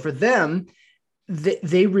 So for them,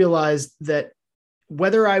 they realized that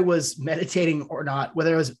whether I was meditating or not,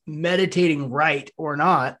 whether I was meditating right or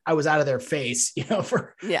not, I was out of their face,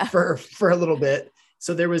 for a little bit.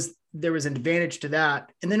 So there was an advantage to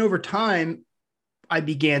that. And then over time, I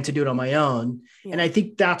began to do it on my own. Yeah. And I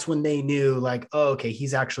think that's when they knew, like, oh, okay,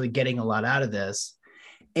 he's actually getting a lot out of this.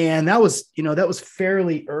 And that was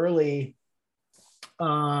fairly early.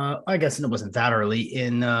 I guess it wasn't that early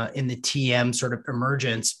in the TM sort of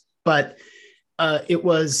emergence, but it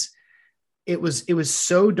was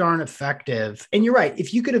so darn effective. And you're right. If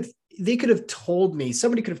somebody could have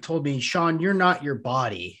told me, Sean, you're not your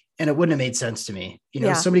body. And it wouldn't have made sense to me.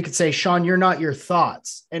 Somebody could say, Sean, you're not your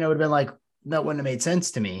thoughts. And it would have been like, that wouldn't have made sense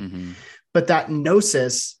to me. Mm-hmm. But that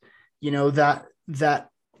gnosis, that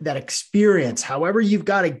experience, however you've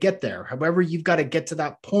got to get there, however you've got to get to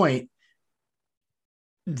that point,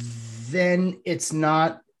 then it's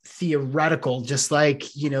not theoretical, just like,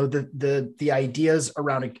 the ideas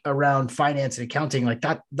around finance and accounting, like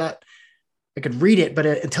that I could read it, but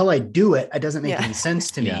until I do it, it doesn't make any sense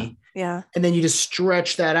to me. Yeah. And then you just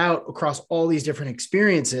stretch that out across all these different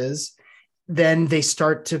experiences. Then they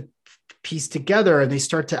start to piece together and they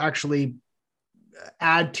start to actually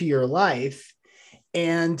add to your life.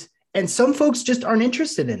 And some folks just aren't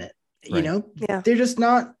interested in it. Right. They're just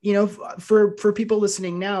not, for people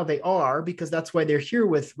listening now, they are, because that's why they're here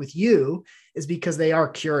with you, is because they are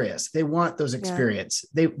curious. They want those experience.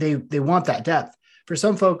 Yeah. They want that depth. For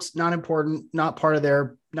some folks, not important, not part of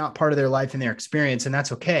their life and their experience. And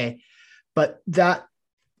that's okay. But that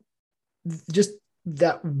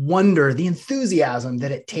wonder, the enthusiasm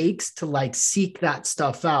that it takes to like seek that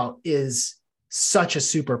stuff out is such a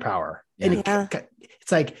superpower. Yeah. And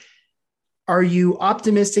it's like, are you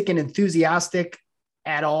optimistic and enthusiastic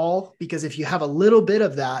at all? Because if you have a little bit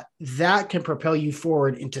of that, that can propel you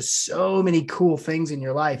forward into so many cool things in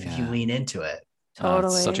your life if you lean into it.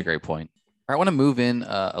 Totally. That's such a great point. I want to move in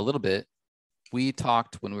a little bit. We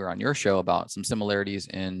talked when we were on your show about some similarities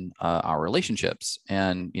in our relationships,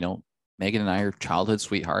 and, Megan and I are childhood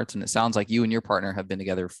sweethearts, and it sounds like you and your partner have been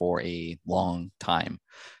together for a long time.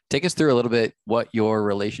 Take us through a little bit what your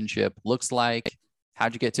relationship looks like.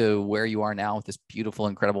 How'd you get to where you are now with this beautiful,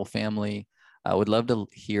 incredible family? I would love to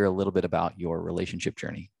hear a little bit about your relationship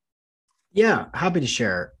journey. Yeah, happy to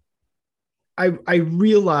share. I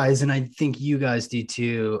realize, and I think you guys do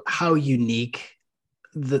too, how unique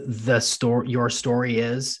your story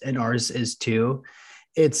is, and ours is too.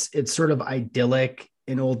 It's sort of idyllic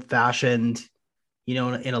and old fashioned, in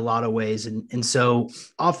a lot of ways. And so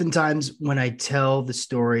oftentimes when I tell the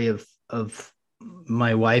story of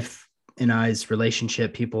my wife and I's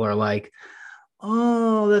relationship, people are like,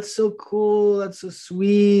 oh, that's so cool. That's so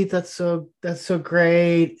sweet. That's so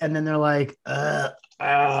great. And then they're like,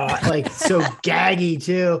 like so gaggy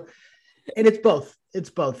too. And it's both.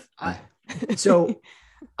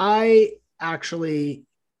 I actually,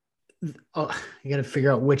 I got to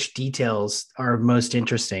figure out which details are most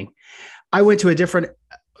interesting. I went to a different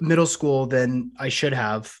middle school than I should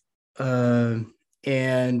have.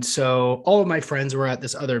 And so all of my friends were at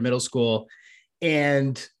this other middle school.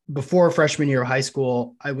 And before freshman year of high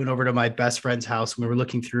school, I went over to my best friend's house and we were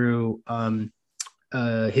looking through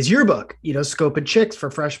his yearbook, scoping chicks for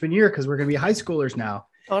freshman year, because we're going to be high schoolers now.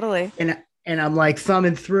 Totally. And I'm like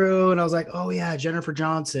thumbing through, and I was like, oh yeah, Jennifer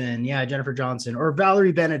Johnson, or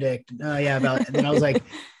Valerie Benedict, and then I was like,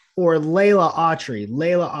 or Layla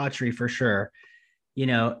Autry for sure,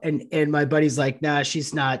 and my buddy's like, nah,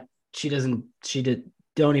 she's not,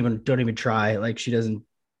 don't even try, like she doesn't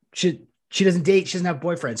date, she doesn't have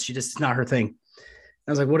boyfriends, it's not her thing.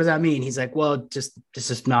 I was like, what does that mean? He's like, well, it's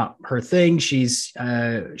just not her thing. She's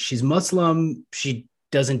Muslim, she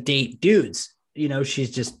doesn't date dudes.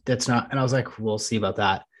 That's not. And I was like, we'll see about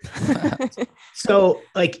that. So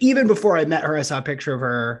like, even before I met her, I saw a picture of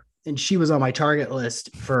her and she was on my target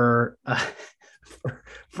list for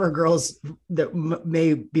girls that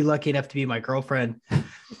may be lucky enough to be my girlfriend.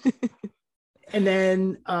 And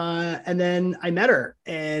then I met her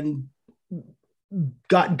and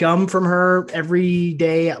got gum from her every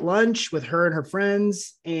day at lunch with her and her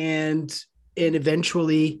friends. And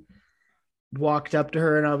eventually walked up to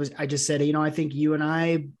her and I just said, I think you and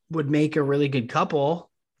I would make a really good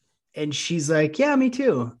couple. And she's like, yeah, me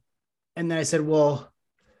too. And then I said, well,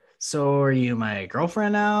 so are you my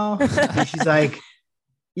girlfriend now? And she's like,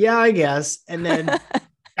 yeah, I guess. And then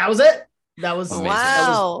that was it. That was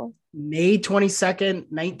May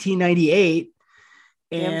 22nd, 1998.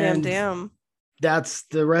 And damn. That's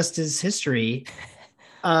the rest is history.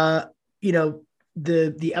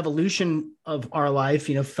 the evolution of our life,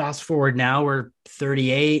 fast forward now, we're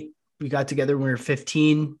 38. We got together when we were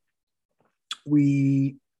 15.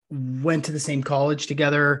 We went to the same college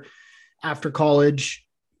together. After college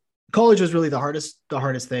was really the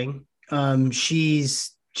hardest thing. She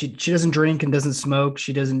doesn't drink and doesn't smoke.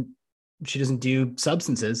 She doesn't do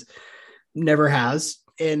substances, never has,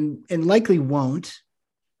 and likely won't.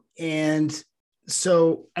 And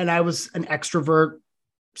I was an extrovert,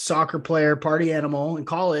 soccer player, party animal in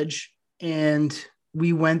college. And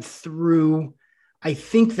we went through, I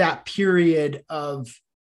think, that period of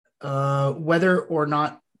whether or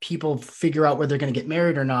not people figure out whether they're going to get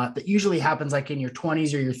married or not. That usually happens like in your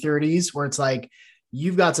 20s or your 30s, where it's like,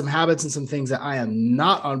 you've got some habits and some things that I am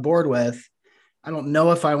not on board with. I don't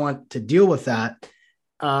know if I want to deal with that.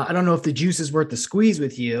 I don't know if the juice is worth the squeeze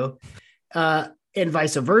with you. And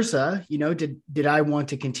vice versa, did I want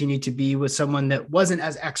to continue to be with someone that wasn't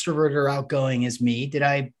as extroverted or outgoing as me?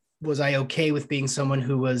 Was I okay with being someone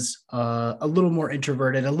who was a little more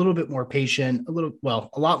introverted, a little bit more patient, a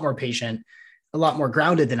lot more patient, a lot more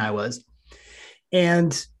grounded than I was.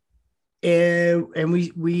 And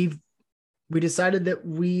we decided that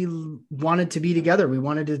we wanted to be together. We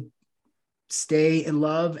wanted to stay in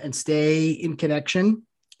love and stay in connection.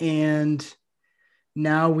 And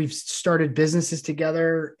now we've started businesses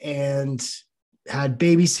together and had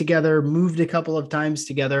babies together, moved a couple of times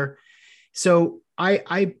together. So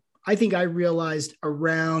I think I realized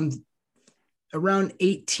around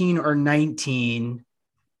 18 or 19,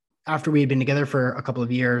 after we had been together for a couple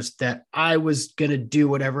of years, that I was going to do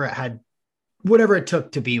whatever it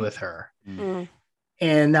took to be with her. Mm.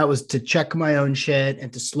 And that was to check my own shit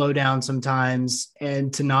and to slow down sometimes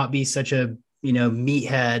and to not be such a,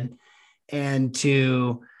 meathead, and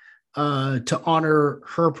to honor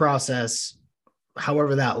her process,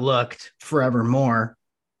 however that looked, forevermore.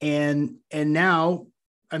 And now,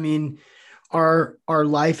 I mean, our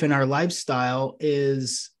life and our lifestyle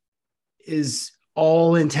is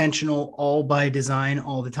all intentional, all by design,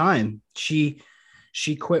 all the time. She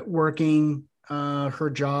quit working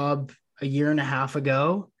her job a year and a half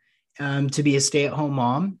ago to be a stay-at-home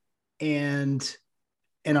mom, and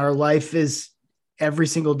our life is every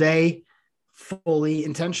single day fully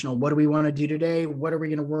intentional. What do we want to do today? What are we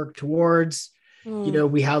going to work towards?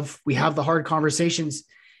 We have the hard conversations.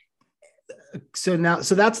 So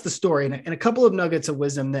that's the story, and a couple of nuggets of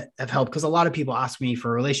wisdom that have helped, because a lot of people ask me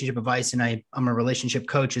for relationship advice, and I'm a relationship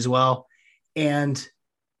coach as well. And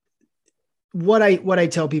what I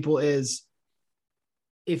tell people is,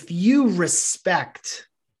 if you respect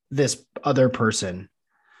this other person,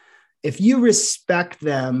 if you respect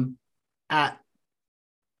them at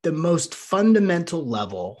the most fundamental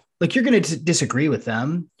level, like, you're going to disagree with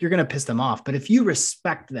them, you're going to piss them off. But if you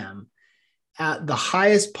respect them at the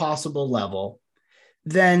highest possible level,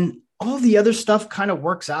 then all the other stuff kind of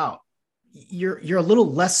works out. You're a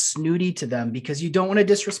little less snooty to them because you don't want to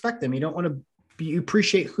disrespect them. You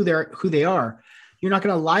appreciate who they are. You're not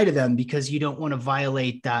going to lie to them because you don't want to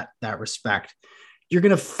violate that respect. You're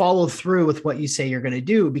going to follow through with what you say you're going to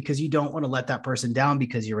do because you don't want to let that person down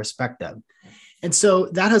because you respect them. And so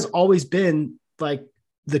that has always been like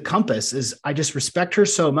the compass is, I just respect her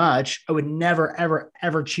so much. I would never, ever,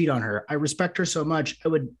 ever cheat on her. I respect her so much. I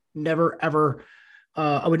would never, ever,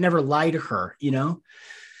 I would never lie to her,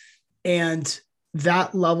 and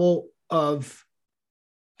that level of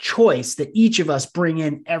choice that each of us bring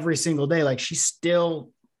in every single day. Like, she still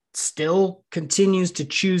continues to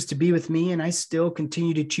choose to be with me, and I still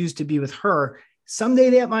continue to choose to be with her. Someday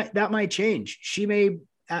that might change.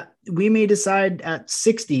 We may decide at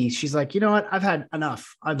 60, she's like, you know what? I've had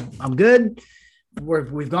enough. I'm good.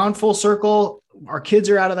 We've gone full circle. Our kids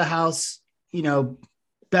are out of the house.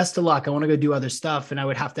 Best of luck. I want to go do other stuff. And I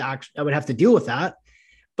would have to deal with that,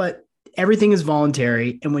 but everything is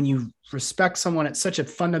voluntary. And when you respect someone at such a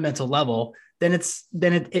fundamental level, then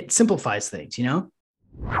it simplifies things,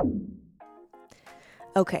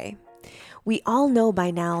 Okay. We all know by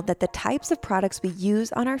now that the types of products we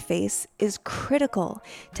use on our face is critical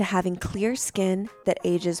to having clear skin that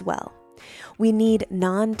ages well. We need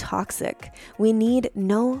non-toxic. We need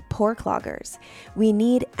no pore cloggers. We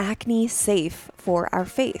need acne safe for our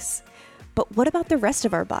face. But what about the rest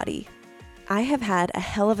of our body? I have had a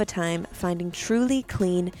hell of a time finding truly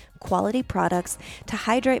clean, quality products to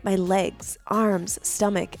hydrate my legs, arms,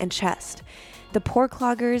 stomach, and chest. The pore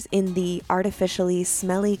cloggers in the artificially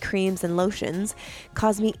smelly creams and lotions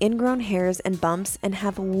cause me ingrown hairs and bumps and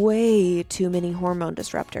have way too many hormone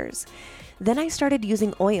disruptors. Then I started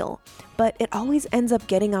using oil, but it always ends up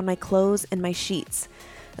getting on my clothes and my sheets.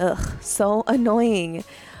 Ugh, so annoying.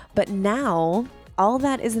 But now All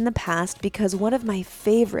that is in the past because one of my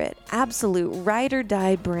favorite, absolute ride or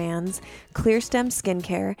die brands, Clearstem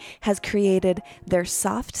Skincare, has created their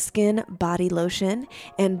Soft Skin Body Lotion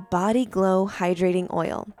and Body Glow Hydrating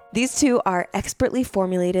Oil. These two are expertly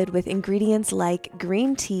formulated with ingredients like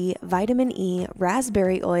green tea, vitamin E,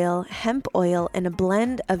 raspberry oil, hemp oil, and a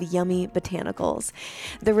blend of yummy botanicals.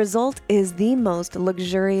 The result is the most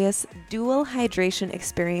luxurious dual hydration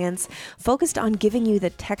experience focused on giving you the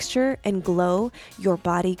texture and glow your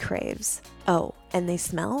body craves. Oh, and they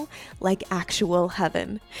smell like actual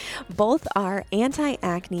heaven. Both are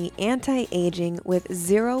anti-acne, anti-aging with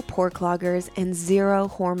 0 pore cloggers and 0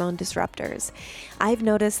 hormone disruptors. I've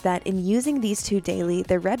noticed that in using these two daily,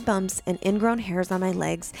 the red bumps and ingrown hairs on my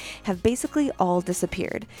legs have basically all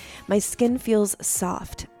disappeared. My skin feels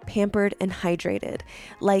soft, pampered, and hydrated,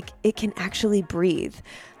 like it can actually breathe.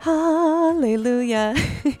 Hallelujah.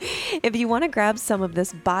 If you want to grab some of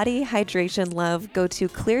this body hydration love, go to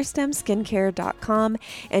clearstemskincare.com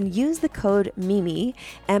and use the code MIMI,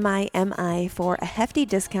 M-I-M-I, for a hefty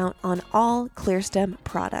discount on all Clearstem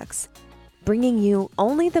products, bringing you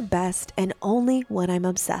only the best and only what I'm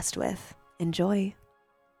obsessed with. Enjoy.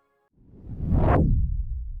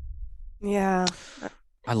 Yeah.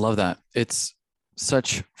 I love that. It's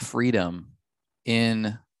such freedom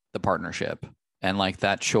in the partnership and like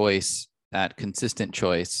that choice, that consistent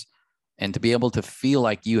choice, and to be able to feel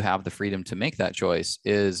like you have the freedom to make that choice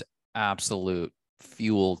is absolute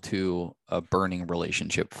fuel to a burning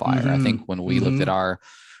relationship fire. I think when we looked at our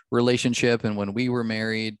relationship and when we were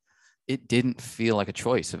married, it didn't feel like a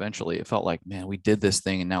choice. Eventually it felt like, man, we did this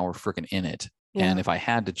thing and now we're freaking in it. Yeah. And if I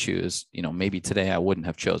had to choose, maybe today I wouldn't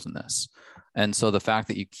have chosen this. And so the fact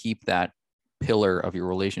that you keep that pillar of your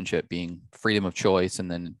relationship being freedom of choice, and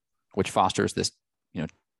then which fosters this,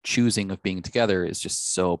 choosing of being together, is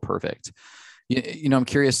just so perfect. I'm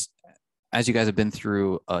curious, as you guys have been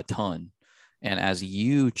through a ton, and as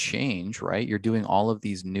you change, right, you're doing all of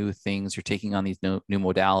these new things, you're taking on these new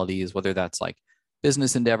modalities, whether that's like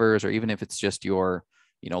business endeavors, or even if it's just your,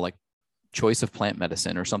 like choice of plant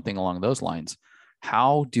medicine or something along those lines.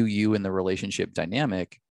 How do you in the relationship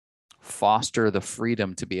dynamic foster the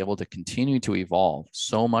freedom to be able to continue to evolve?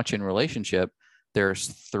 So much in relationship, there's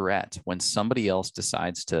threat when somebody else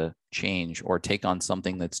decides to change or take on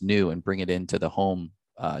something that's new and bring it into the home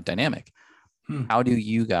dynamic. How do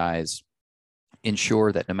you guys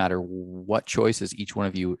ensure that no matter what choices each one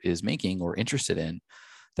of you is making or interested in,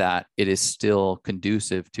 that it is still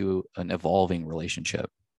conducive to an evolving relationship?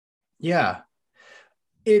 Yeah,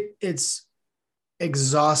 it's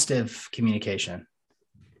exhaustive communication.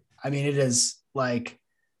 I mean, it is like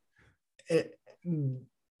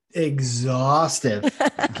exhaustive.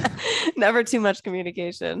 Never too much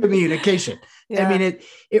communication. Yeah. I mean,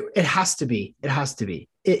 it has to be.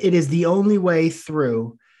 It is the only way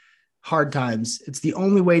through hard times. It's the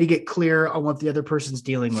only way to get clear on what the other person's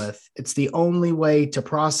dealing with. It's the only way to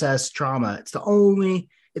process trauma. It's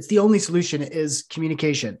the only solution is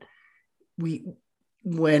communication.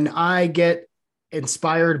 When I get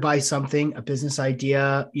inspired by something, a business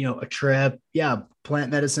idea, a trip,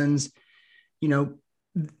 plant medicines,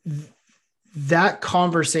 that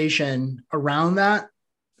conversation around that,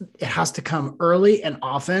 it has to come early and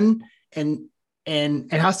often, and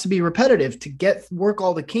it has to be repetitive to work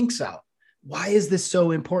all the kinks out. Why is this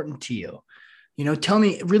so important to you? Tell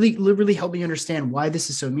me, really help me understand why this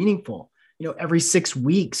is so meaningful. Every 6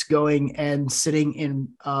 weeks going and sitting in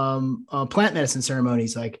plant medicine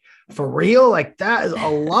ceremonies, like for real, like that is a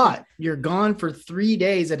lot. You're gone for 3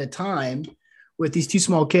 days at a time with these 2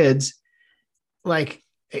 small kids. Like,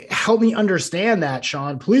 help me understand that,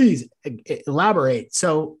 Sean, please elaborate.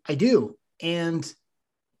 So I do. And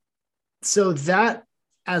so that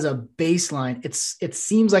as a baseline, it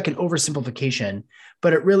seems like an oversimplification,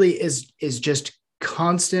 but it really is just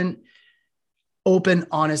constant, open,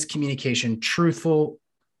 honest communication, truthful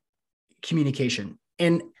communication,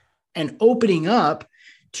 and opening up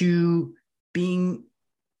to being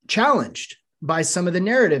challenged by some of the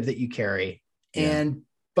narrative that you carry and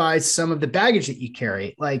by some of the baggage that you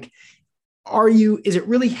carry. Like, is it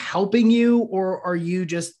really helping you, or do you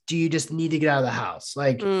just need to get out of the house?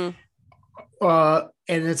 Like, and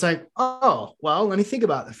it's like, oh, well, let me think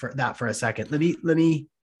about that for a second.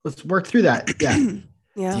 Let's work through that.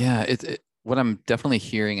 Yeah. Yeah. What I'm definitely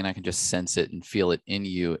hearing, and I can just sense it and feel it in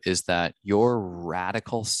you, is that your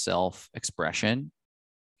radical self-expression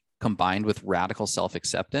combined with radical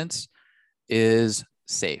self-acceptance is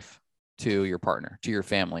safe to your partner, to your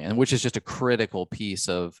family, and which is just a critical piece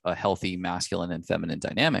of a healthy masculine and feminine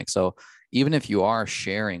dynamic. So even if you are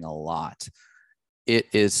sharing a lot, it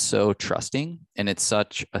is so trusting, and it's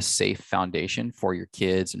such a safe foundation for your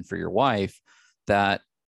kids and for your wife that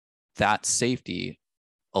safety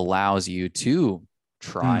allows you to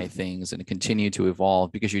try things and continue to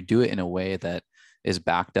evolve, because you do it in a way that is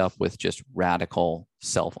backed up with just radical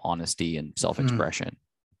self-honesty and self-expression.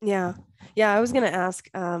 Yeah. I was going to ask,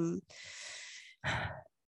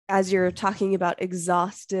 as you're talking about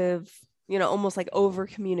exhaustive, almost like over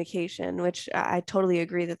communication, which I totally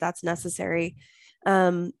agree that that's necessary.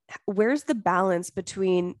 Where's the balance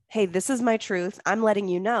between, hey, this is my truth, I'm letting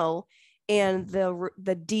you know, and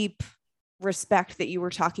the deep respect that you were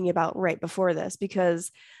talking about right before this?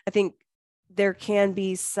 Because I think there can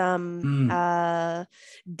be some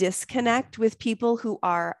disconnect with people who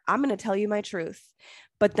are, I'm going to tell you my truth,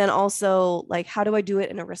 but then also like, how do I do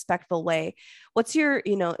it in a respectful way? What's your,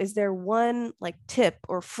 is there one like tip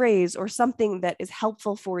or phrase or something that is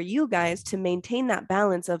helpful for you guys to maintain that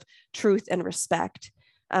balance of truth and respect,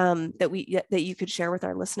 that you could share with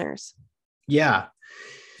our listeners? Yeah.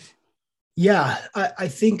 I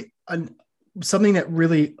think something that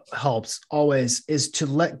really helps always is to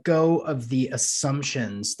let go of the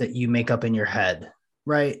assumptions that you make up in your head,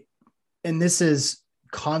 right? And this is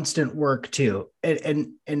constant work too.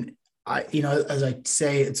 And I, as I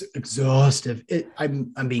say, it's exhaustive.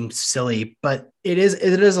 I'm being silly, but it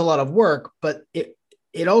is a lot of work, but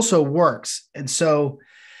it also works. And so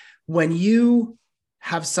when you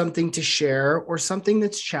have something to share, or something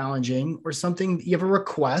that's challenging, or something you have a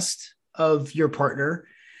request of your partner,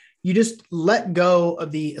 you just let go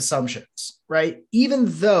of the assumptions, right? Even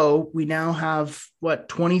though we now have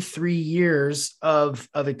 23 years of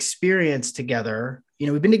experience together,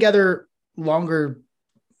 we've been together longer,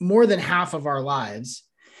 more than half of our lives,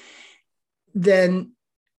 then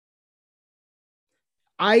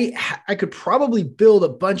I could probably build a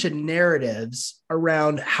bunch of narratives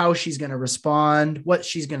around how she's going to respond, what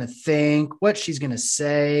she's going to think, what she's going to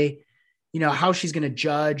say, how she's going to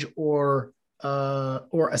judge or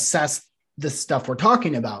assess the stuff we're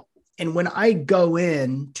talking about. And when I go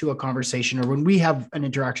into a conversation, or when we have an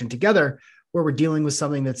interaction together where we're dealing with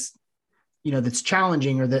something that's, that's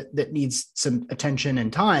challenging, or that needs some attention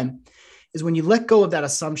and time, is when you let go of that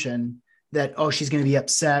assumption that, oh, she's going to be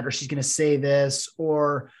upset, or she's going to say this,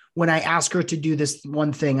 or when I ask her to do this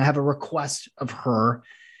one thing, I have a request of her,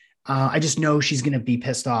 I just know she's going to be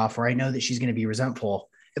pissed off, or I know that she's going to be resentful.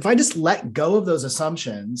 If I just let go of those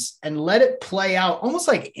assumptions and let it play out almost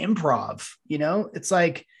like improv, it's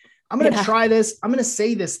like, I'm going to try this. I'm going to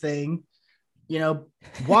say this thing,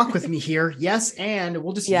 walk with me here. Yes. And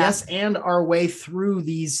we'll just yes and our way through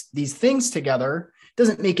these things together.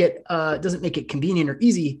 Doesn't make it convenient or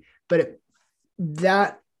easy, but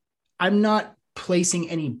that I'm not placing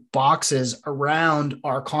any boxes around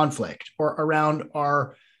our conflict, or around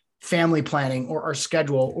our family planning, or our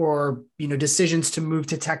schedule, or, decisions to move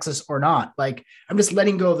to Texas or not. Like, I'm just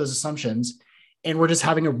letting go of those assumptions, and we're just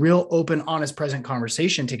having a real open, honest, present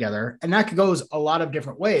conversation together. And that goes a lot of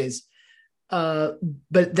different ways. But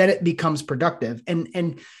then it becomes productive.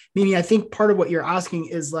 And Mimi, I think part of what you're asking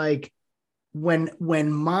is like,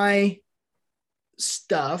 when my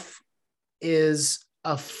stuff is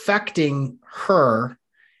affecting her,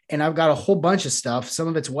 and I've got a whole bunch of stuff, some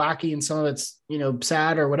of it's wacky and some of it's,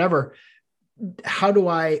 sad or whatever. How do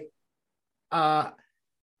I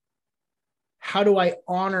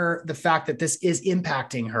honor the fact that this is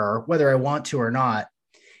impacting her, whether I want to or not?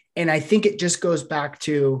 And I think it just goes back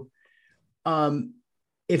to,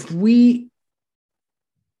 if we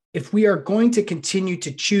are going to continue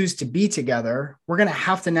to choose to be together, we're going to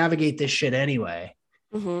have to navigate this shit anyway.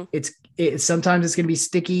 Mm-hmm. It's sometimes it's going to be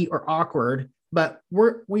sticky or awkward, but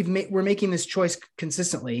we're making this choice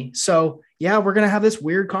consistently. So yeah, we're going to have this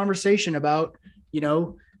weird conversation about,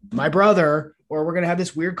 my brother, or we're going to have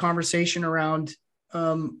this weird conversation around,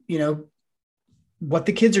 what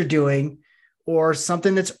the kids are doing, or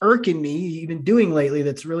something that's irking me, you've been doing lately,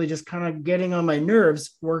 that's really just kind of getting on my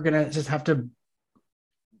nerves. We're going to just have to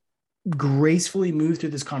gracefully move through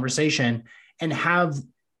this conversation and have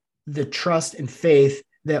the trust and faith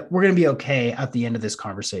that we're going to be okay at the end of this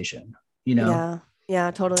conversation.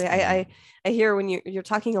 Yeah, totally. I hear when you're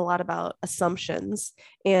talking a lot about assumptions,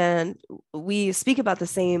 and we speak about the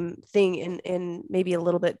same thing in maybe a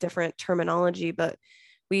little bit different terminology, but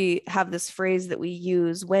we have this phrase that we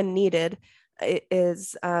use when needed. It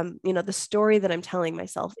is, the story that I'm telling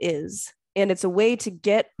myself is, and it's a way to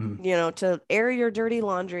get, to air your dirty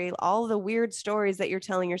laundry, all the weird stories that you're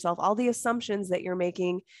telling yourself, all the assumptions that you're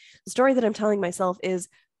making. The story that I'm telling myself is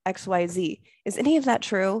XYZ. Is any of that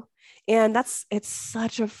true? And it's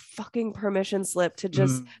such a fucking permission slip to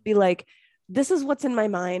just be like, this is what's in my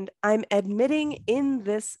mind. I'm admitting in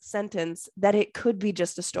this sentence that it could be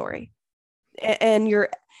just a story. And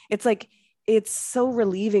it's like, it's so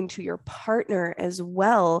relieving to your partner as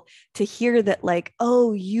well to hear that, like,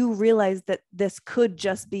 oh, you realize that this could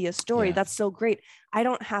just be a story. Yeah. That's so great. I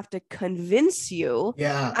don't have to convince you.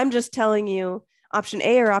 Yeah. I'm just telling you option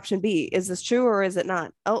A or option B. Is this true or is it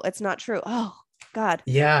not? Oh, it's not true. Oh, God.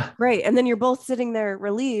 Yeah. Great. And then you're both sitting there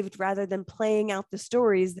relieved rather than playing out the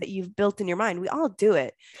stories that you've built in your mind. We all do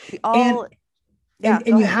it. We all. And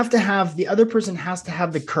you have to have, the other person has to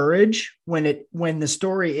have the courage when the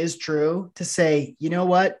story is true to say, you know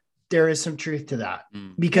what, there is some truth to that,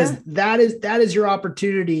 because that is your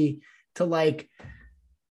opportunity to like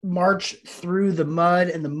march through the mud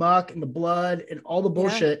and the muck and the blood and all the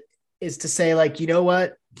bullshit, is to say, like, you know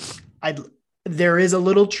what, there is a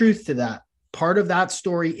little truth to that. Part of that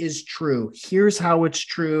story is true. Here's how it's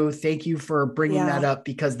true. Thank you for bringing that up,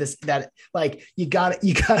 because you got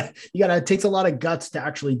it takes a lot of guts to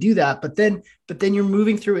actually do that. But then you're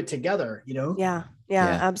moving through it together, you know? Yeah,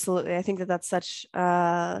 absolutely. I think that's such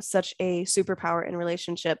a superpower in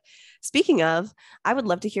relationship. Speaking of, I would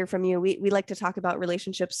love to hear from you. We like to talk about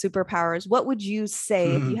relationship superpowers. What would you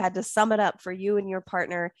say if you had to sum it up for you and your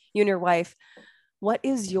partner, you and your wife? What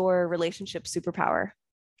is your relationship superpower?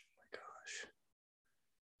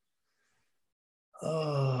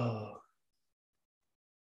 Oh,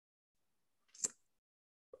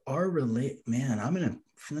 let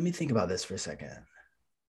me think about this for a second.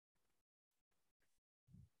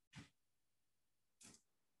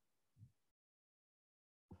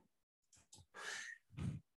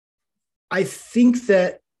 I think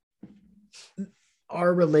that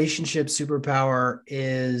our relationship superpower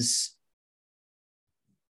is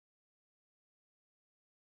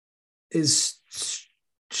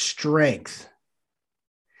strength.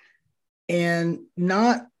 And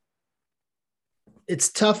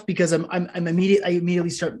it's tough because I immediately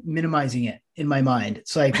start minimizing it in my mind.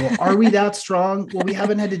 It's like, well, are we that strong? Well, we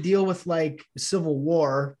haven't had to deal with like civil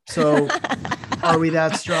war. So are we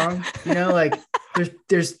that strong? You know, like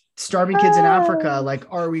there's starving kids in Africa. Like,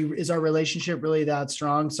 is our relationship really that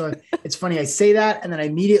strong? So it's funny. I say that, and then I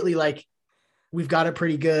immediately like, we've got it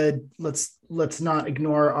pretty good. Let's not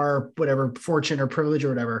ignore our whatever fortune or privilege or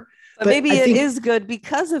whatever. But maybe it is good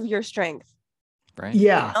because of your strength. Right.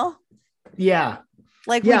 Yeah. You know? Yeah.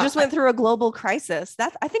 Like, we just went through a global crisis.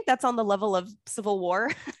 I think that's on the level of civil war.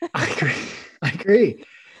 I agree.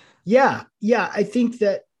 Yeah. Yeah. I think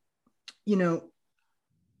that, you know,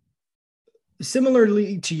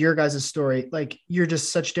 similarly to your guys' story, like, you're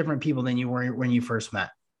just such different people than you were when you first met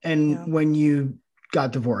and when you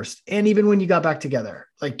got divorced, and even when you got back together.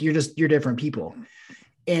 Like, you're different people.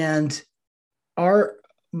 And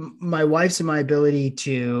my wife's and my ability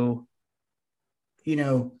to, you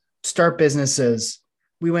know, start businesses.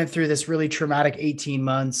 We went through this really traumatic 18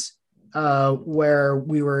 months where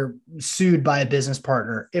we were sued by a business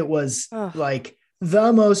partner. It was like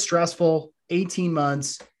the most stressful 18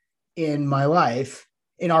 months in our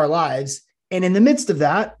lives. And in the midst of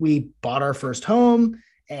that, we bought our first home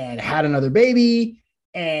and had another baby,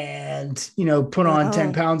 and, you know, put on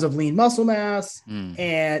 10 pounds of lean muscle mass.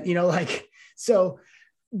 And, you know, like, so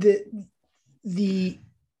the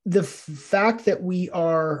fact that we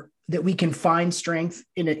can find strength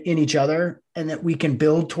in each other, and that we can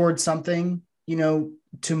build towards something, you know,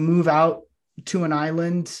 to move out to an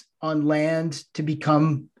island on land to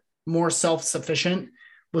become more self-sufficient,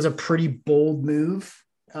 was a pretty bold move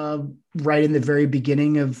right in the very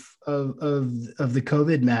beginning of the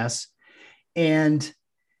COVID mess. And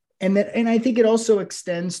I think it also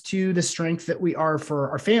extends to the strength that we are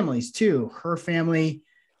for our families too. Her family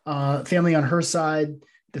on her side,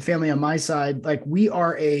 the family on my side. Like, we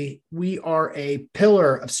are a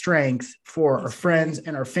pillar of strength for our friends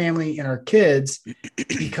and our family and our kids,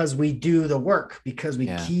 because we do the work, because we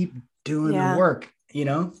keep doing the work, you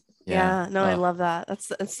know? I love that.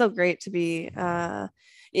 It's so great to be,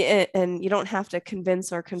 and you don't have to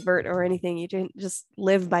convince or convert or anything. You can just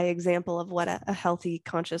live by example of what a healthy,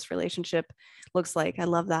 conscious relationship looks like. I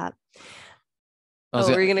love that. I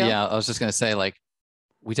was just going to say, like,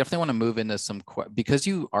 we definitely want to move into some, because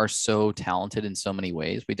you are so talented in so many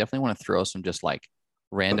ways. We definitely want to throw some just like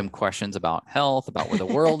random questions about health, about where the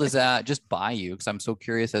world is at, just by you, because I'm so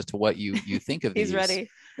curious as to what you think of these. He's ready.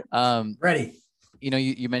 Ready. You know,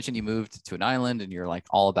 you mentioned you moved to an island, and you're like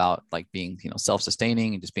all about like being, you know,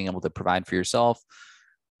 self-sustaining and just being able to provide for yourself.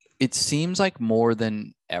 It seems like more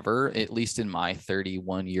than ever, at least in my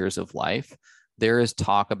 31 years of life, there is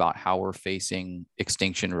talk about how we're facing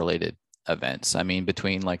extinction related events. I mean,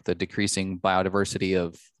 between like the decreasing biodiversity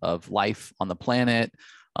of life on the planet,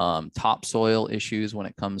 topsoil issues when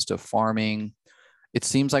it comes to farming. It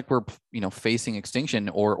seems like we're, facing extinction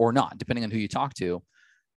or not, depending on who you talk to.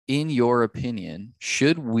 In your opinion,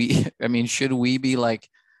 should we be like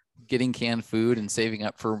getting canned food and saving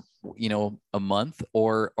up for, a month,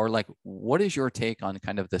 or like, what is your take on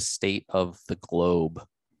kind of the state of the globe?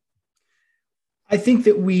 I think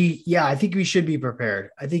we should be prepared.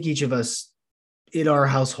 I think each of us in our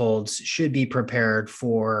households should be prepared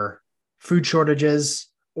for food shortages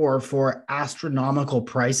or for astronomical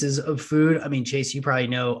prices of food. I mean, Chase, you probably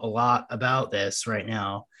know a lot about this right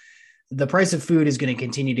now. The price of food is going to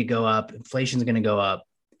continue to go up. Inflation is going to go up.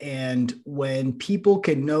 And when people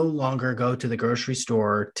can no longer go to the grocery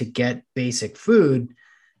store to get basic food,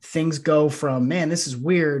 things go from, man, this is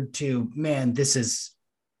weird, to, man, this is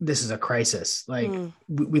a crisis. Like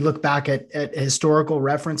we look back at historical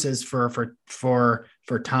references for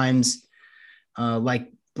times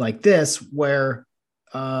like this, where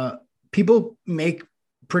people make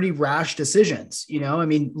pretty rash decisions. I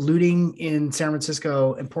mean, looting in San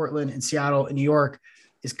Francisco and Portland and Seattle and New York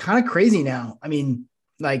is kind of crazy now. I mean,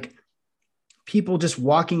 like, people just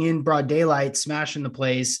walking in broad daylight, smashing the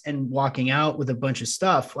place and walking out with a bunch of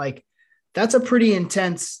stuff. Like, that's a pretty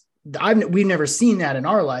intense. We've never seen that in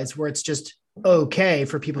our lives, where it's just okay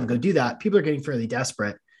for people to go do that. People are getting fairly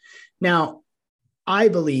desperate. Now, I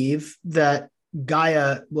believe that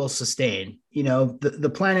Gaia will sustain,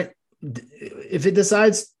 the planet. If it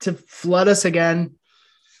decides to flood us again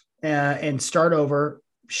and start over,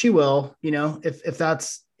 she will, if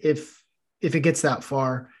it gets that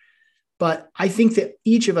far. But I think that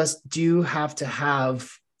each of us do have to have,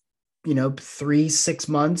 3-6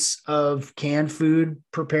 months of canned food,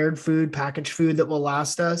 prepared food, packaged food that will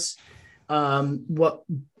last us. One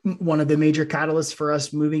of the major catalysts for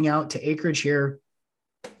us moving out to acreage here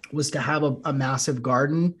was to have a massive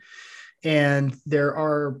garden. And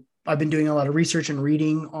I've been doing a lot of research and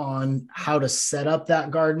reading on how to set up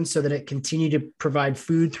that garden so that it continue to provide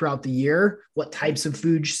food throughout the year. What types of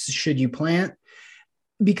food should you plant?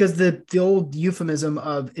 Because the old euphemism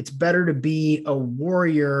of, it's better to be a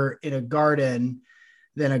warrior in a garden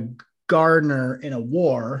than a gardener in a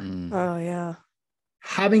war. Oh yeah.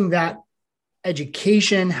 Having that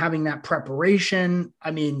education, having that preparation,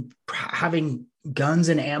 I mean, having guns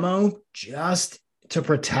and ammo just to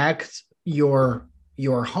protect your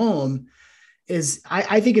home is,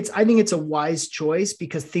 I think it's a wise choice,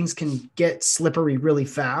 because things can get slippery really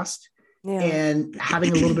fast. Yeah. And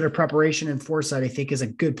having a little bit of preparation and foresight, I think, is a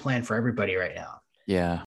good plan for everybody right now.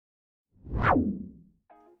 Yeah.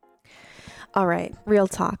 All right, real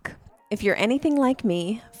talk. If you're anything like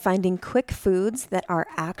me, finding quick foods that are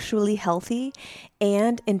actually healthy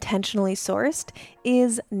and intentionally sourced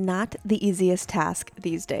is not the easiest task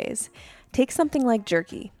these days. Take something like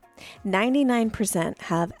jerky. 99%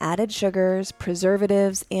 have added sugars,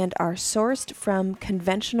 preservatives, and are sourced from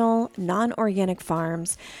conventional, non-organic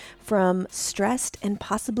farms from stressed and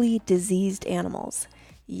possibly diseased animals.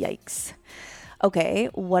 Yikes. Okay,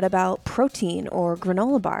 what about protein or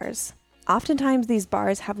granola bars? Oftentimes these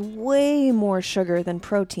bars have way more sugar than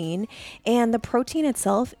protein, and the protein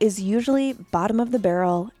itself is usually bottom of the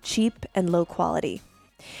barrel, cheap and low quality.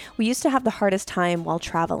 We used to have the hardest time while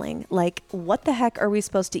traveling, like, what the heck are we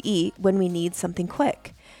supposed to eat when we need something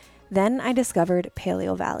quick? Then I discovered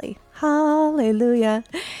Paleo Valley. Hallelujah.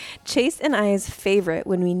 Chase and I's favorite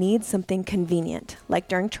when we need something convenient, like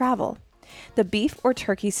during travel. The beef or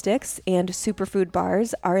turkey sticks and superfood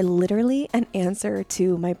bars are literally an answer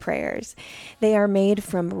to my prayers. They are made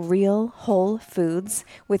from real whole foods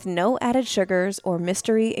with no added sugars or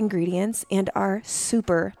mystery ingredients and are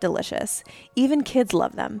super delicious. Even kids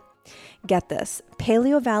love them. Get this,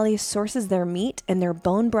 Paleo Valley sources their meat and their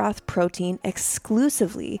bone broth protein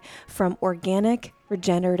exclusively from organic,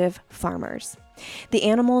 regenerative farmers. The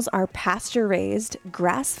animals are pasture-raised,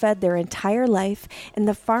 grass-fed their entire life, and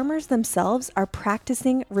the farmers themselves are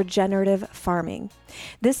practicing regenerative farming.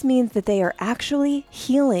 This means that they are actually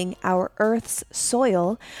healing our Earth's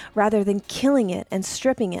soil rather than killing it and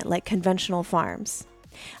stripping it like conventional farms.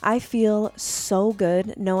 I feel so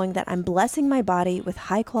good knowing that I'm blessing my body with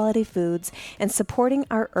high-quality foods and supporting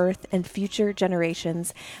our Earth and future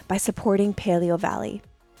generations by supporting Paleo Valley.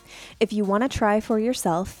 If you want to try for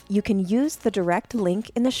yourself, you can use the direct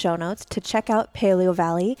link in the show notes to check out Paleo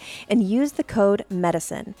Valley and use the code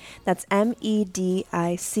MEDICINE, that's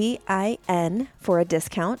MEDICIN, for a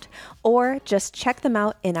discount, or just check them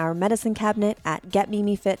out in our medicine cabinet at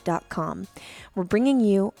getmimifit.com. We're bringing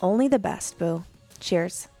you only the best, boo.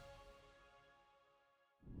 Cheers.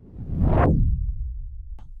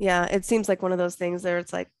 Yeah, it seems like one of those things there.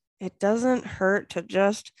 It's like, it doesn't hurt to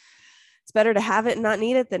just it's better to have it and not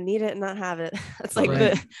need it than need it and not have it. That's like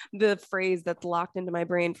the phrase that's locked into my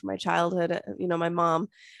brain from my childhood. My mom,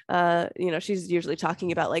 she's usually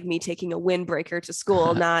talking about like me taking a windbreaker to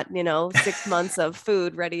school, not, 6 months of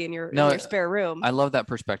food ready in your spare room. I love that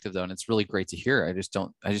perspective though. And it's really great to hear. I just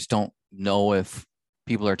don't know if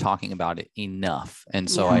people are talking about it enough. And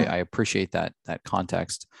so I appreciate that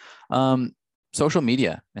context. Social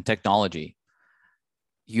media and technology.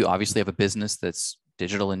 You obviously have a business that's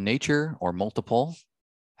digital in nature or multiple.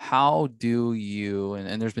 How do you,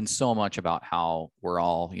 and there's been so much about how we're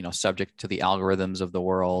all, subject to the algorithms of the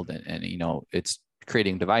world and it's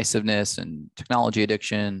creating divisiveness and technology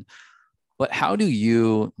addiction, but how do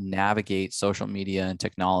you navigate social media and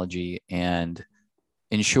technology and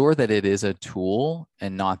ensure that it is a tool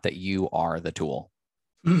and not that you are the tool?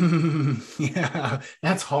 Yeah,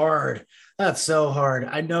 that's hard. That's so hard.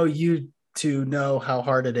 I know you two know how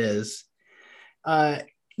hard it is.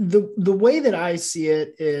 The way that I see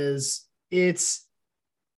it is it's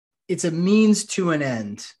a means to an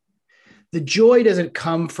end. The joy doesn't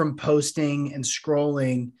come from posting and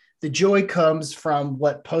scrolling. The joy comes from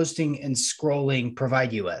what posting and scrolling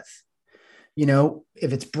provide you with.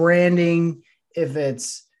 If it's branding, if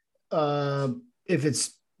it's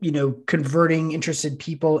converting interested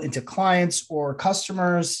people into clients or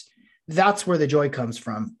customers, that's where the joy comes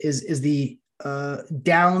from, is the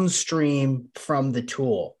downstream from the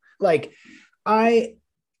tool. Like I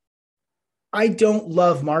don't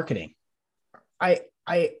love marketing. I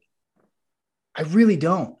really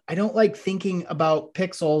don't. I don't like thinking about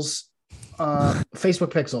pixels,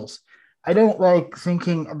 Facebook pixels. I don't like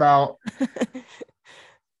thinking about,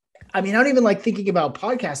 I don't even like thinking about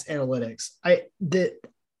podcast analytics.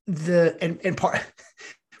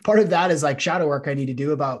 Part of that is like shadow work I need to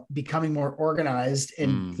do about becoming more organized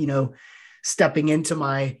and, stepping into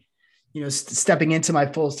my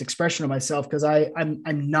fullest expression of myself. Cause I'm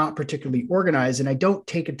not particularly organized and I don't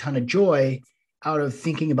take a ton of joy out of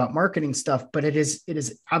thinking about marketing stuff, but it is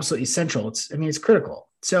absolutely essential. It's critical.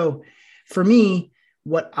 So for me,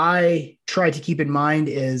 what I try to keep in mind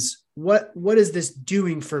is what is this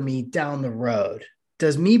doing for me down the road?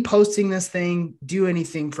 Does me posting this thing do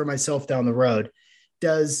anything for myself down the road?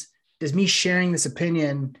 Does me sharing this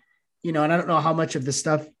opinion, and I don't know how much of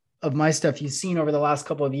my stuff you've seen over the last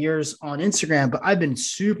couple of years on Instagram, but I've been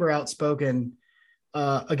super outspoken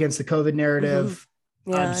against the COVID narrative.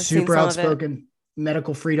 Mm-hmm. Yeah, I'm super outspoken,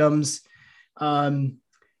 medical freedoms. And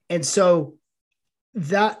so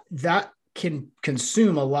that can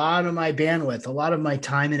consume a lot of my bandwidth, a lot of my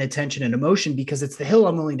time and attention and emotion, because it's the hill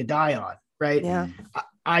I'm willing to die on. Right. Yeah.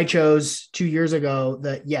 I chose 2 years ago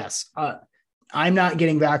that, yes, I'm not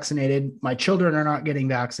getting vaccinated. My children are not getting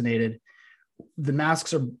vaccinated. The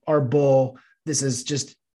masks are bull. This is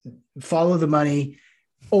just follow the money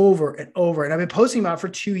over and over. And I've been posting about it for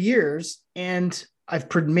 2 years, and I've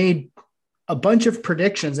made a bunch of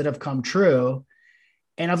predictions that have come true.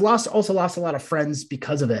 And I've also lost a lot of friends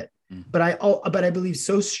because of it. But I believe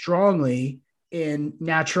so strongly in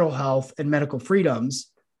natural health and medical freedoms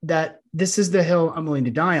that this is the hill I'm willing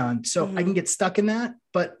to die on. So I can get stuck in that.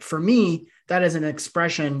 But for me, that is an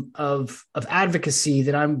expression of advocacy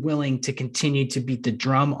that I'm willing to continue to beat the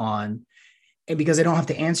drum on. And because I don't have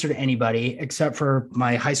to answer to anybody except for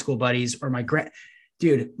my high school buddies or my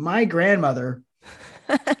grandmother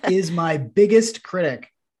is my biggest critic.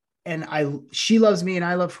 And she loves me and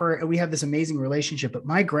I love her. And we have this amazing relationship. But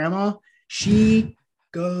my grandma, she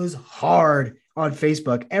goes hard on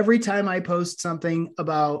Facebook. Every time I post something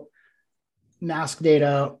about mask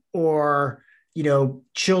data or,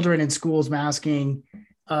 children in schools masking,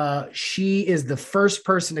 she is the first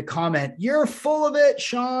person to comment, "You're full of it,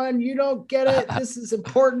 Sean. You don't get it. This is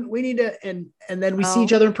important. We need to," and then we see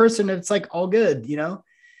each other in person and it's like all good,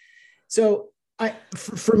 So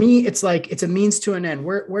for me, it's like, it's a means to an end.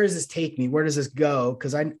 Where does this take me? Where does this go?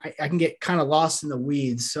 Cause I can get kind of lost in the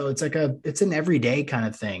weeds. So it's like it's an everyday kind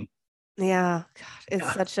of thing. Yeah.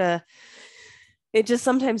 God, it's it just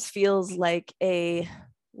sometimes feels like a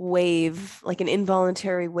wave, like an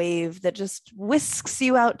involuntary wave that just whisks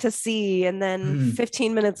you out to sea. And then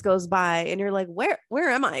 15 minutes goes by and you're like, where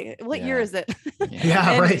am I? What year is it?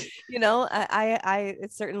 Yeah. And, right.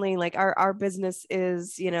 It's certainly like our business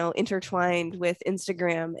is, intertwined with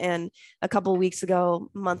Instagram. And a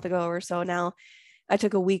month ago or so now, I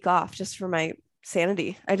took a week off just for my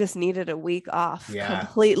sanity. I just needed a week off,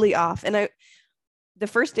 completely off. And the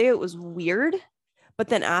first day it was weird, but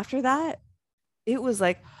then after that, it was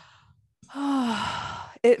like,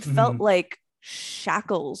 it felt like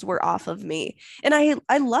shackles were off of me. And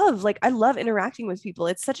I love interacting with people.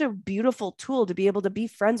 It's such a beautiful tool to be able to be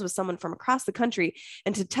friends with someone from across the country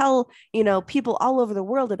and to tell, people all over the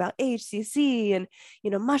world about AHCC and,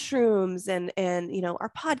 mushrooms and,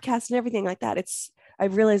 our podcast and everything like that. I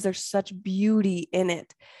realize there's such beauty in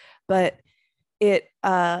it, but it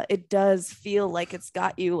does feel like it's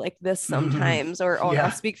got you like this sometimes, or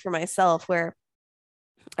I'll speak for myself, where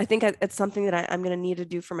I think it's something that I'm going to need to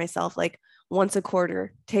do for myself, like once a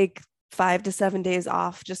quarter, take 5 to 7 days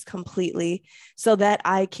off just completely, so that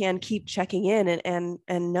I can keep checking in and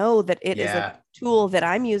know that it is a tool that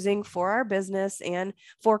I'm using for our business and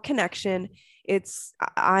for connection.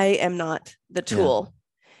 I am not the tool.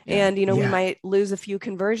 Yeah. And, we might lose a few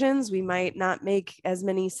conversions. We might not make as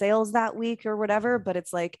many sales that week or whatever, but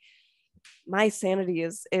it's like my sanity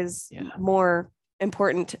is more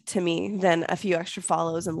important to me than a few extra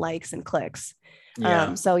follows and likes and clicks.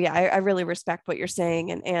 I really respect what you're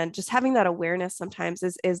saying. And just having that awareness sometimes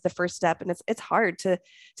is the first step. And it's hard to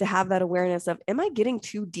have that awareness of, am I getting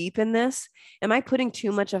too deep in this? Am I putting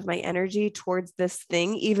too much of my energy towards this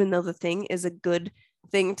thing, even though the thing is a good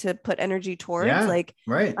thing to put energy towards? And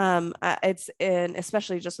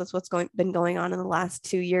especially just with what's been going on in the last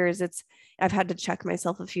 2 years, I've had to check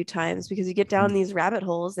myself a few times, because you get down these rabbit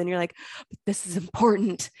holes and you're like, but this is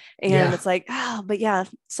important. And it's like,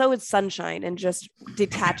 so it's sunshine and just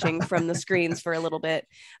detaching from the screens for a little bit.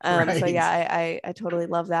 I totally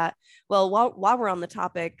love that. Well, while we're on the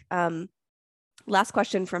topic, last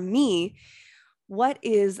question from me. What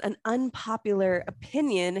is an unpopular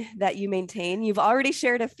opinion that you maintain? You've already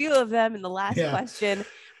shared a few of them in the last question,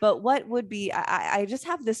 but what would be, I just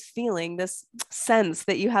have this feeling, this sense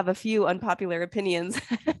that you have a few unpopular opinions.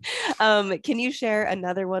 Can you share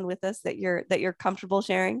another one with us that you're comfortable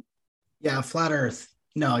sharing? Yeah. Flat Earth.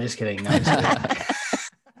 No, just kidding. No, just kidding.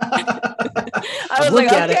 I was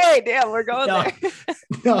like, okay, damn, we're going there.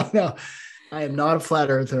 No, I am not a flat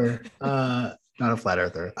earther. Not a flat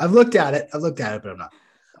earther. I've looked at it, but I'm not.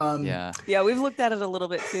 We've looked at it a little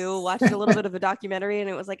bit too. Watched a little bit of a documentary, and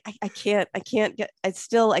it was like, I can't get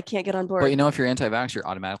on board. But if you're anti-vax, you're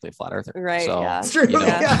automatically a flat earther. Right. So, yeah. It's true.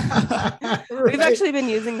 We've actually been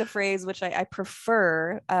using the phrase, which I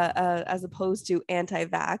prefer as opposed to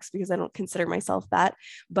anti-vax, because I don't consider myself that,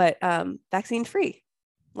 but vaccine free.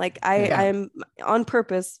 Like I'm on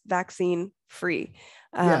purpose vaccine free.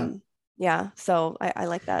 So I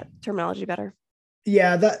like that terminology better.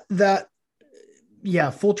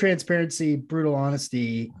 Full transparency, brutal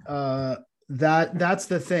honesty. That's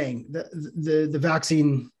the thing. The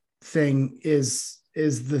vaccine thing is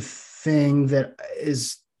the thing that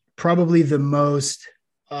is probably the most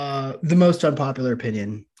unpopular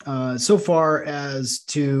opinion. So far as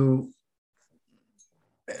to,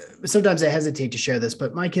 sometimes I hesitate to share this,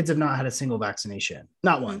 but my kids have not had a single vaccination,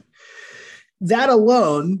 not one. That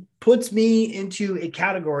alone puts me into a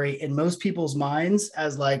category in most people's minds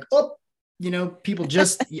as like, people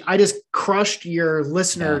I just crushed your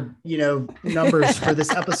listener, numbers for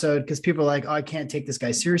this episode, because people are like, oh, I can't take this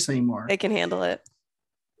guy seriously anymore. They can handle it.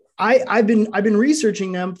 I've been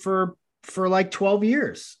researching them for like 12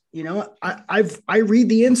 years. I read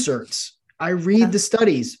the inserts. I read the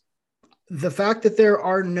studies. The fact that there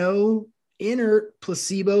are no inert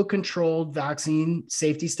placebo-controlled vaccine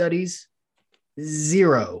safety studies,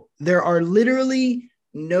 0. There are literally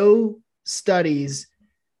no studies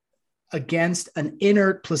against an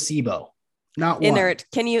inert placebo. Not one. Inert.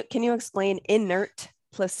 Can you explain inert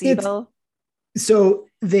placebo? So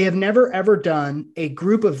they have never ever done a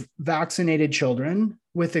group of vaccinated children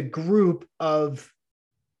with a group of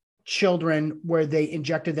children where they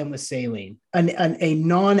injected them with saline, a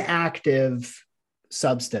non-active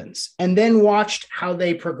substance, and then watched how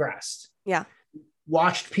they progressed. Yeah.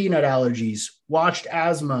 Watched peanut allergies, watched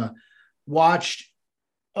asthma, watched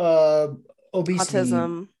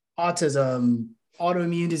obesity, autism,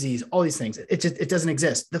 autoimmune disease, all these things. It doesn't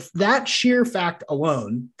exist. That sheer fact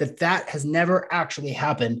alone, that has never actually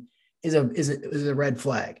happened, is a red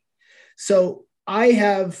flag. So I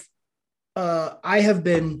have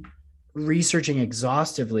been researching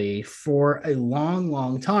exhaustively for a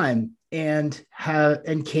long time, and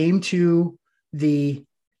came to the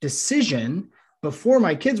decision before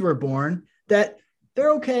my kids were born that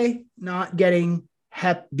they're okay not getting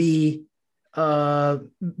Hep B, a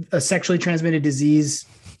sexually transmitted disease,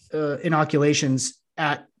 inoculations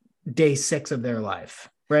at day 6 of their life,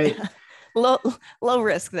 right? Low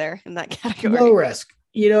risk there in that category. Low risk.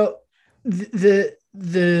 The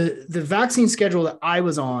vaccine schedule that I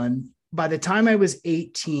was on by the time I was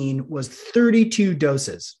 18 was 32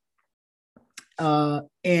 doses.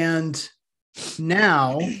 And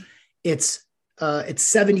now it's it's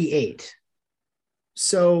 78.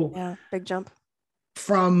 So Yeah, big jump.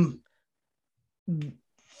 From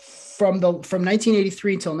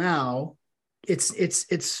 1983 till now,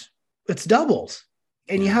 it's doubled.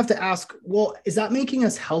 And you have to ask, well, is that making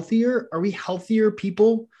us healthier? Are we healthier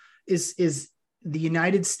people? Is the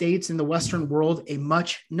United States and the Western world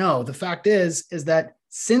no? The fact is that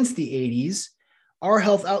since the 80s, our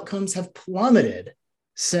health outcomes have plummeted.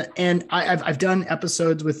 So, and I've done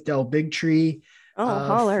episodes with Del Bigtree,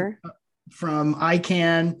 Holler, from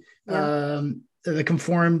ICANN, the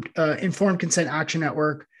Informed Consent Action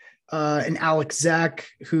Network, and Alex Zek,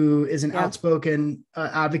 who is an outspoken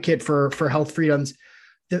advocate for health freedoms.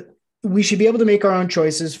 We should be able to make our own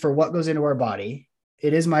choices for what goes into our body.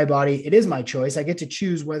 It is my body. It is my choice. I get to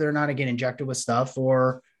choose whether or not I get injected with stuff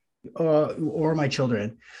or my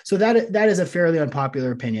children. So that is a fairly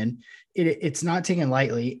unpopular opinion. It's not taken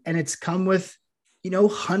lightly, and it's come with,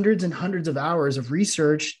 hundreds and hundreds of hours of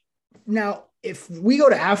research. Now, if we go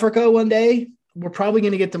to Africa one day, we're probably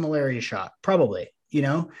going to get the malaria shot. Probably,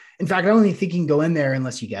 in fact, I don't even think you can go in there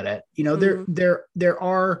unless you get it. There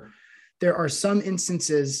are some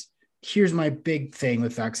instances. Here's my big thing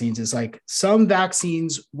with vaccines is like some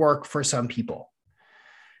vaccines work for some people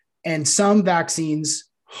and some vaccines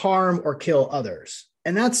harm or kill others.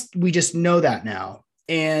 And we just know that now.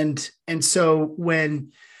 And so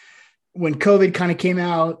when COVID kind of came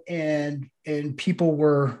out and people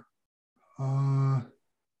were,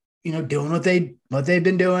 doing what they've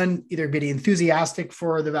been doing, either getting enthusiastic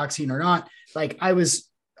for the vaccine or not, like I was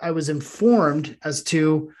informed as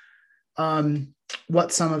to,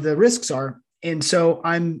 what some of the risks are. And so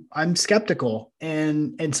I'm skeptical.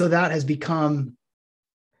 And so that has become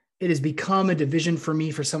a division for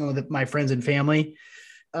me, for some of my friends and family.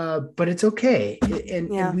 But it's okay. And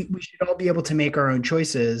we should all be able to make our own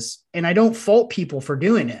choices. And I don't fault people for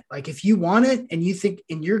doing it. Like if you want it and you think,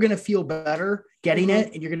 and you're going to feel better getting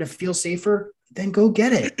it and you're going to feel safer, then go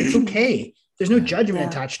get it. It's okay. There's no judgment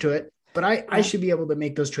attached to it, but I should be able to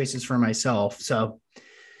make those choices for myself. So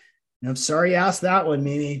I'm sorry you asked that one,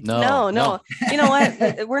 Mimi. No. You know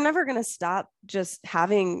what? We're never going to stop just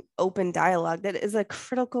having open dialogue. That is a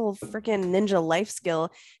critical freaking ninja life skill,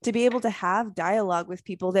 to be able to have dialogue with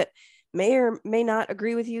people that may or may not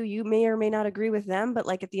agree with you. You may or may not agree with them. But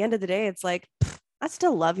like at the end of the day, it's like, I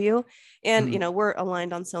still love you. And, we're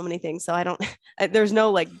aligned on so many things. So there's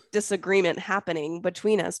no like disagreement happening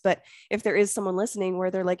between us. But if there is someone listening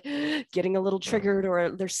where they're like getting a little triggered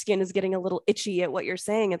or their skin is getting a little itchy at what you're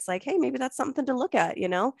saying, it's like, hey, maybe that's something to look at,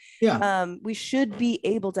 Yeah. We should be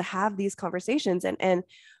able to have these conversations. And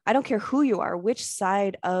I don't care who you are, which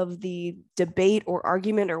side of the debate or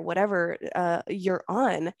argument or whatever you're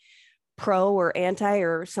on, pro or anti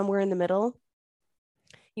or somewhere in the middle.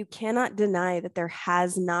 You cannot deny that there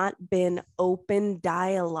has not been open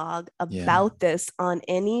dialogue about this on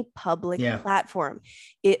any public platform.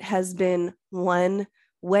 It has been one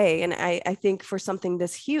way. And I think for something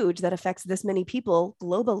this huge that affects this many people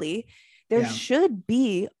globally, there should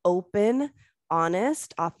be open,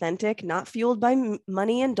 honest, authentic, not fueled by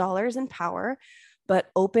money and dollars and power, but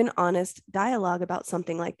open, honest dialogue about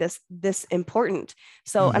something like this important.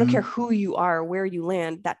 So I don't care who you are, where you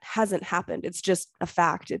land, that hasn't happened. It's just a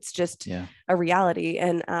fact. It's just a reality.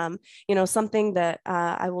 And, something that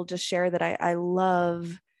I will just share that I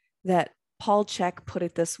love that Paul Chek put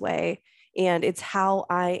it this way, and it's how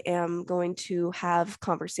I am going to have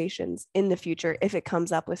conversations in the future, if it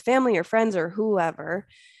comes up with family or friends or whoever,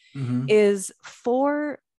 is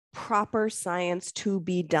for proper science to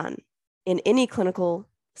be done. In any clinical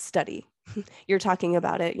study, you're talking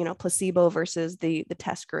about it, placebo versus the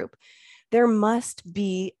test group. There must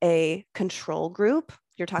be a control group.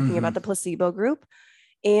 You're talking about the placebo group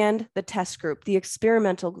and the test group, the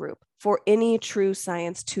experimental group, for any true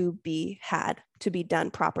science to be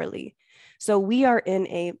done properly. So we are in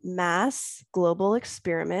a mass global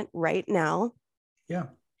experiment right now. Yeah.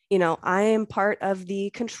 I am part of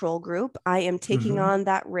the control group. I am taking on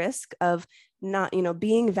that risk of not,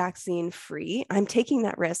 being vaccine free. I'm taking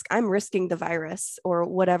that risk. I'm risking the virus or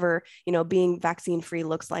whatever, being vaccine free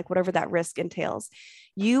looks like, whatever that risk entails.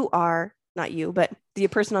 You are not you, but the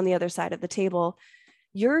person on the other side of the table,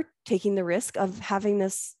 you're taking the risk of having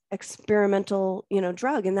this experimental,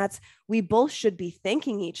 drug. And we both should be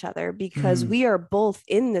thanking each other, because we are both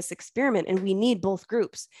in this experiment and we need both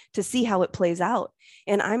groups to see how it plays out.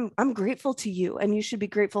 And I'm grateful to you, and you should be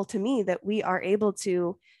grateful to me that we are able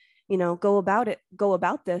to, go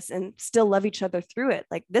about this and still love each other through it.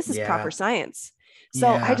 Like, this is proper science.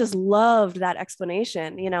 So Yeah. I just loved that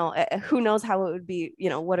explanation. Who knows how it would be,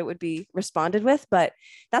 what it would be responded with, but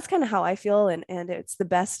that's kind of how I feel. And it's the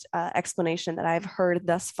best explanation that I've heard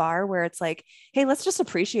thus far, where it's like, hey, let's just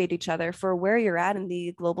appreciate each other for where you're at in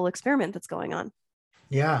the global experiment that's going on.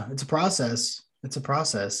 Yeah. It's a process. It's a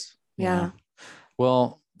process. Yeah.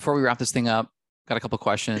 Well, before we wrap this thing up, got a couple of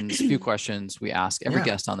questions, a few questions we ask every Yeah.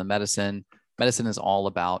 guest on the medicine. Medicine is all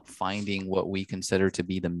about finding what we consider to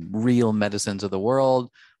be the real medicines of the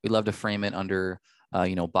world. We love to frame it under,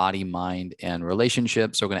 body, mind, and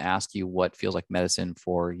relationships. So we're going to ask you what feels like medicine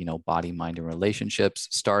for, body, mind, and relationships,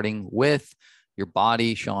 starting with your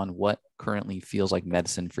body. Sean, what currently feels like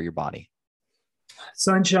medicine for your body?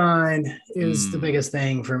 Sunshine is the biggest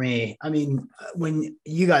thing for me. I mean, when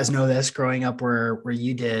you guys know this, growing up where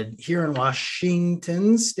you did, here in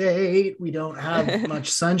Washington State, we don't have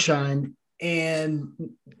much sunshine. And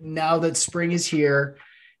now that spring is here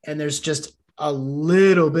and there's just a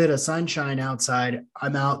little bit of sunshine outside,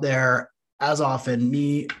 I'm out there as often.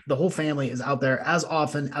 The whole family is out there as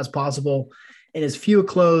often as possible in as few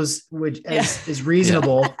clothes, which is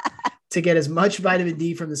reasonable to get as much vitamin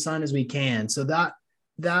D from the sun as we can. So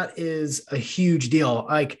that is a huge deal.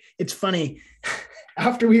 Like, it's funny,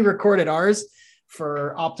 after we recorded ours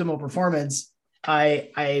for optimal performance,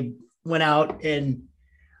 I went out and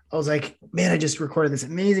I was like, man, I just recorded this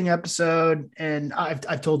amazing episode. And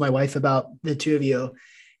I've told my wife about the two of you.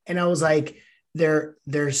 And I was like, they're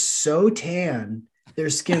so tan. Their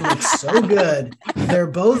skin looks so good. They're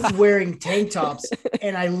both wearing tank tops.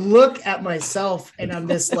 And I look at myself and I'm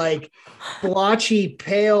this like blotchy,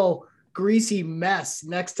 pale, greasy mess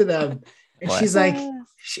next to them. And What? she's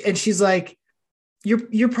like,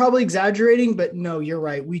 you're probably exaggerating, but no, you're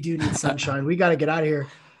right. We do need sunshine. We got to get out of here.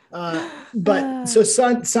 But so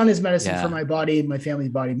sun is medicine for my body and my family's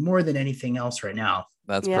body more than anything else right now.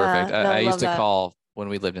 That's Yeah, perfect. no, I used to love that. call, when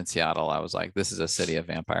we lived in Seattle, I was like, this is a city of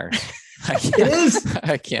vampires. It is.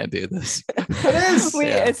 I can't do this. It is.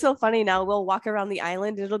 Yeah. It's so funny now. We'll walk around the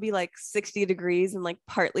island. It'll be like 60 degrees and like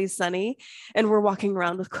partly sunny. And we're walking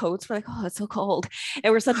around with coats. We're like, oh, it's so cold.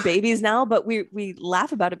 And we're such babies now, but we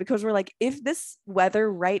laugh about it because we're like, if this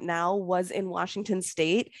weather right now was in Washington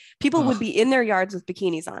State, people would be in their yards with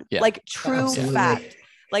bikinis on. Yeah. Like, true Absolutely. fact.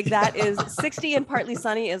 Like, that is 60 and partly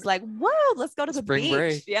sunny is like, whoa, let's go to the Spring beach.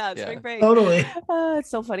 break. Yeah, Yeah. spring break. Totally. It's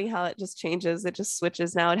so funny how it just changes. It just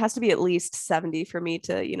switches now. It has to be at least 70 for me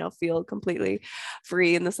to, feel completely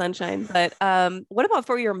free in the sunshine. But what about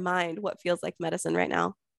for your mind? What feels like medicine right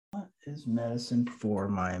now? What is medicine for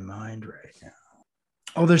my mind right now?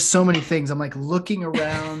 Oh, there's so many things. I'm like looking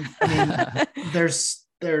around. I mean,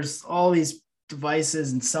 there's all these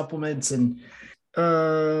devices and supplements, and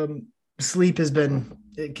sleep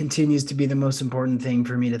it continues to be the most important thing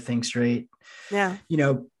for me to think straight. Yeah.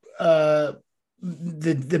 The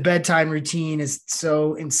bedtime routine is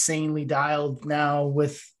so insanely dialed now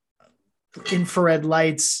with infrared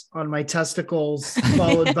lights on my testicles,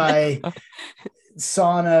 followed by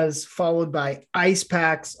saunas, followed by ice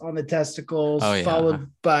packs on the testicles,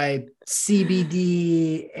 followed by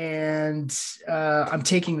CBD. And I'm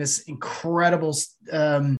taking this incredible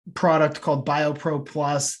product called BioPro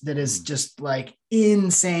Plus that is just like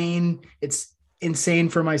insane. It's insane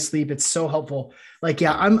for my sleep. It's so helpful. Like,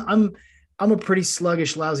 yeah, I'm a pretty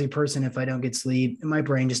sluggish, lousy person if I don't get sleep, and my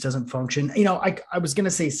brain just doesn't function. I was going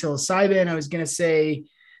to say psilocybin. I was going to say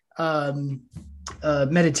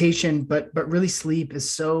meditation, but really sleep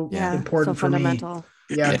is so important so for fundamental. me.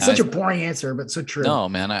 Yeah, it's such a boring answer, but so true. No,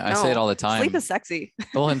 man, I say it all the time. Sleep is sexy.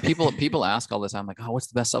 Well, and people ask all the time, like, oh, what's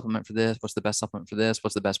the best supplement for this? What's the best supplement for this?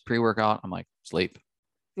 What's the best pre-workout? I'm like, sleep.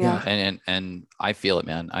 Yeah. And I feel it,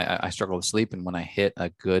 man. I struggle with sleep. And when I hit a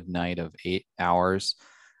good night of 8 hours,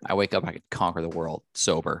 I wake up, I could conquer the world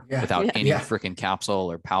sober without any freaking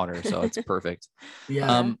capsule or powder. So it's perfect.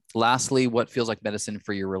 Yeah. Lastly, what feels like medicine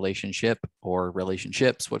for your relationship or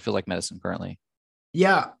relationships? What feels like medicine currently?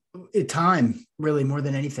 Yeah. Time, really, more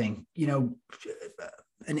than anything. An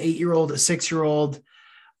 8-year-old, a 6-year-old.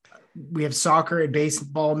 We have soccer and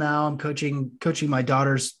baseball now. I'm coaching my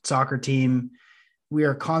daughter's soccer team. We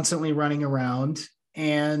are constantly running around,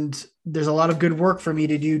 and there's a lot of good work for me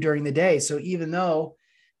to do during the day. So even though,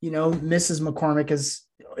 Mrs. McCormick is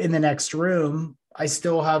in the next room, I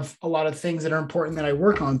still have a lot of things that are important that I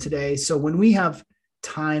work on today. So when we have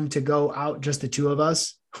time to go out, just the two of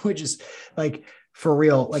us, which is like, for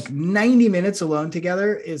real, like 90 minutes alone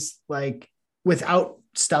together is like, without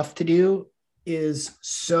stuff to do, is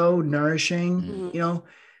so nourishing.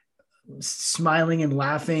 Smiling and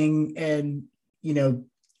laughing and,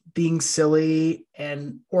 being silly,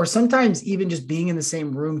 or sometimes even just being in the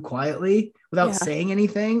same room quietly without saying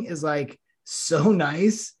anything is like so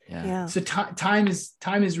nice. Yeah. So time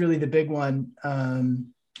is really the big one.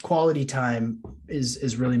 Quality time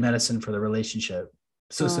is really medicine for the relationship.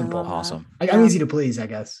 So simple. Awesome. I'm easy to please, I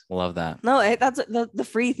guess. Love that. No, that's the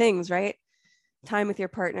free things, right? Time with your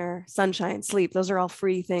partner, sunshine, sleep. Those are all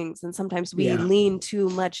free things. And sometimes we lean too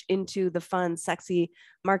much into the fun, sexy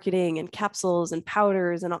marketing and capsules and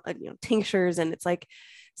powders and tinctures. And it's like,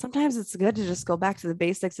 sometimes it's good to just go back to the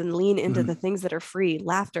basics and lean into the things that are free: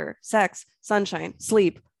 laughter, sex, sunshine,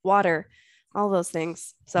 sleep, water, all those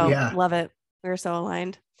things. So love it. We're so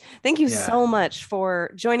aligned. Thank you so much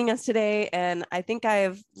for joining us today. And I think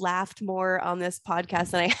I've laughed more on this podcast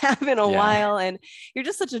than I have in a while. And you're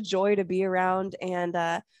just such a joy to be around. And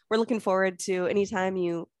we're looking forward to anytime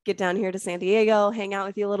you get down here to San Diego, hang out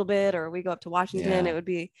with you a little bit, or we go up to Washington. It would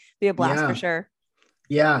be a blast for sure.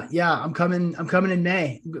 Yeah. I'm coming in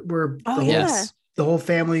May. The whole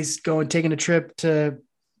family's taking a trip to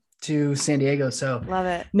San Diego. So love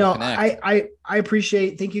it. No, I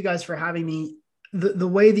appreciate, thank you guys for having me. The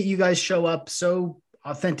way that you guys show up so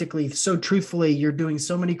authentically, so truthfully, you're doing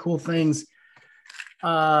so many cool things.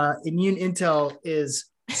 Immune Intel is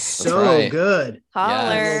so good.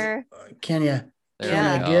 Holler. Can you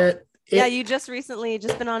get it? You just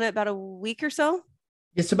been on it about a week or so?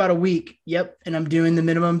 It's about a week. Yep. And I'm doing the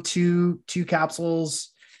minimum two capsules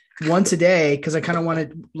once a day, because I kind of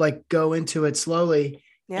want to go into it slowly.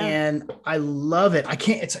 Yeah. And I love it.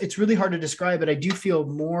 It's really hard to describe it. I do feel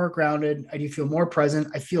more grounded. I do feel more present.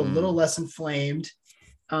 I feel a little less inflamed.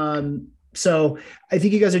 So I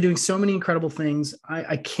think you guys are doing so many incredible things.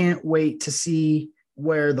 I can't wait to see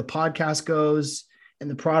where the podcast goes and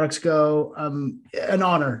the products go. An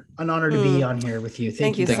honor to be on here with you.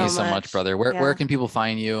 Thank you so much, brother. Where can people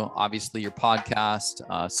find you? Obviously your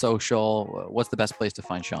podcast, social. What's the best place to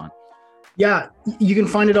find Sean? Yeah, you can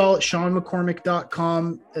find it all at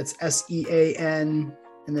SeanMcCormick.com. That's SEAN and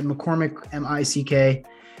then McCormick, MICK.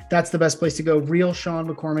 That's the best place to go. Real Sean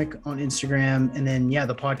McCormick on Instagram. And then,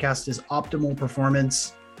 the podcast is Optimal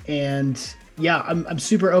Performance. And I'm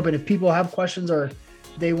super open. If people have questions or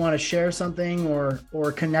they want to share something or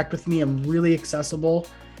connect with me, I'm really accessible.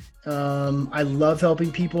 I love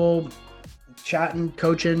helping people, chatting,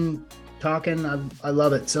 coaching, talking. I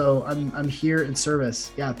love it. So I'm here in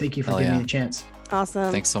service. Thank you for giving me a chance.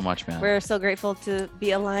 Awesome. Thanks so much, man. We're so grateful to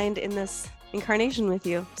be aligned in this incarnation with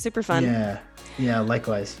you. Super fun. Yeah,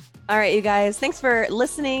 likewise. All right, you guys, thanks for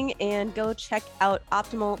listening, and go check out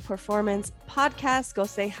Optimal Performance Podcast. Go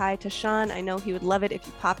say hi to Sean. I know he would love it if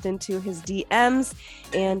you popped into his DMs,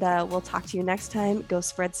 and we'll talk to you next time. Go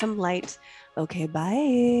spread some light. Okay,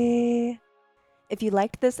 bye. If you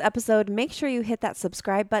liked this episode, make sure you hit that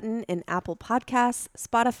subscribe button in Apple Podcasts,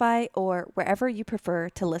 Spotify, or wherever you prefer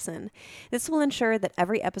to listen. This will ensure that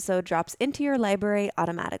every episode drops into your library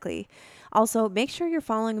automatically. Also, make sure you're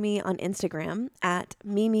following me on Instagram at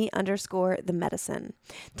Mimi_the_medicine.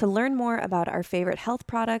 To learn more about our favorite health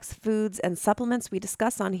products, foods, and supplements we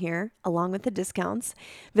discuss on here, along with the discounts,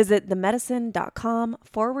 visit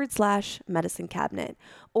themedicine.com/medicine cabinet,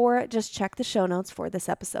 or just check the show notes for this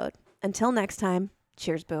episode. Until next time,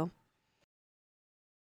 cheers, boo.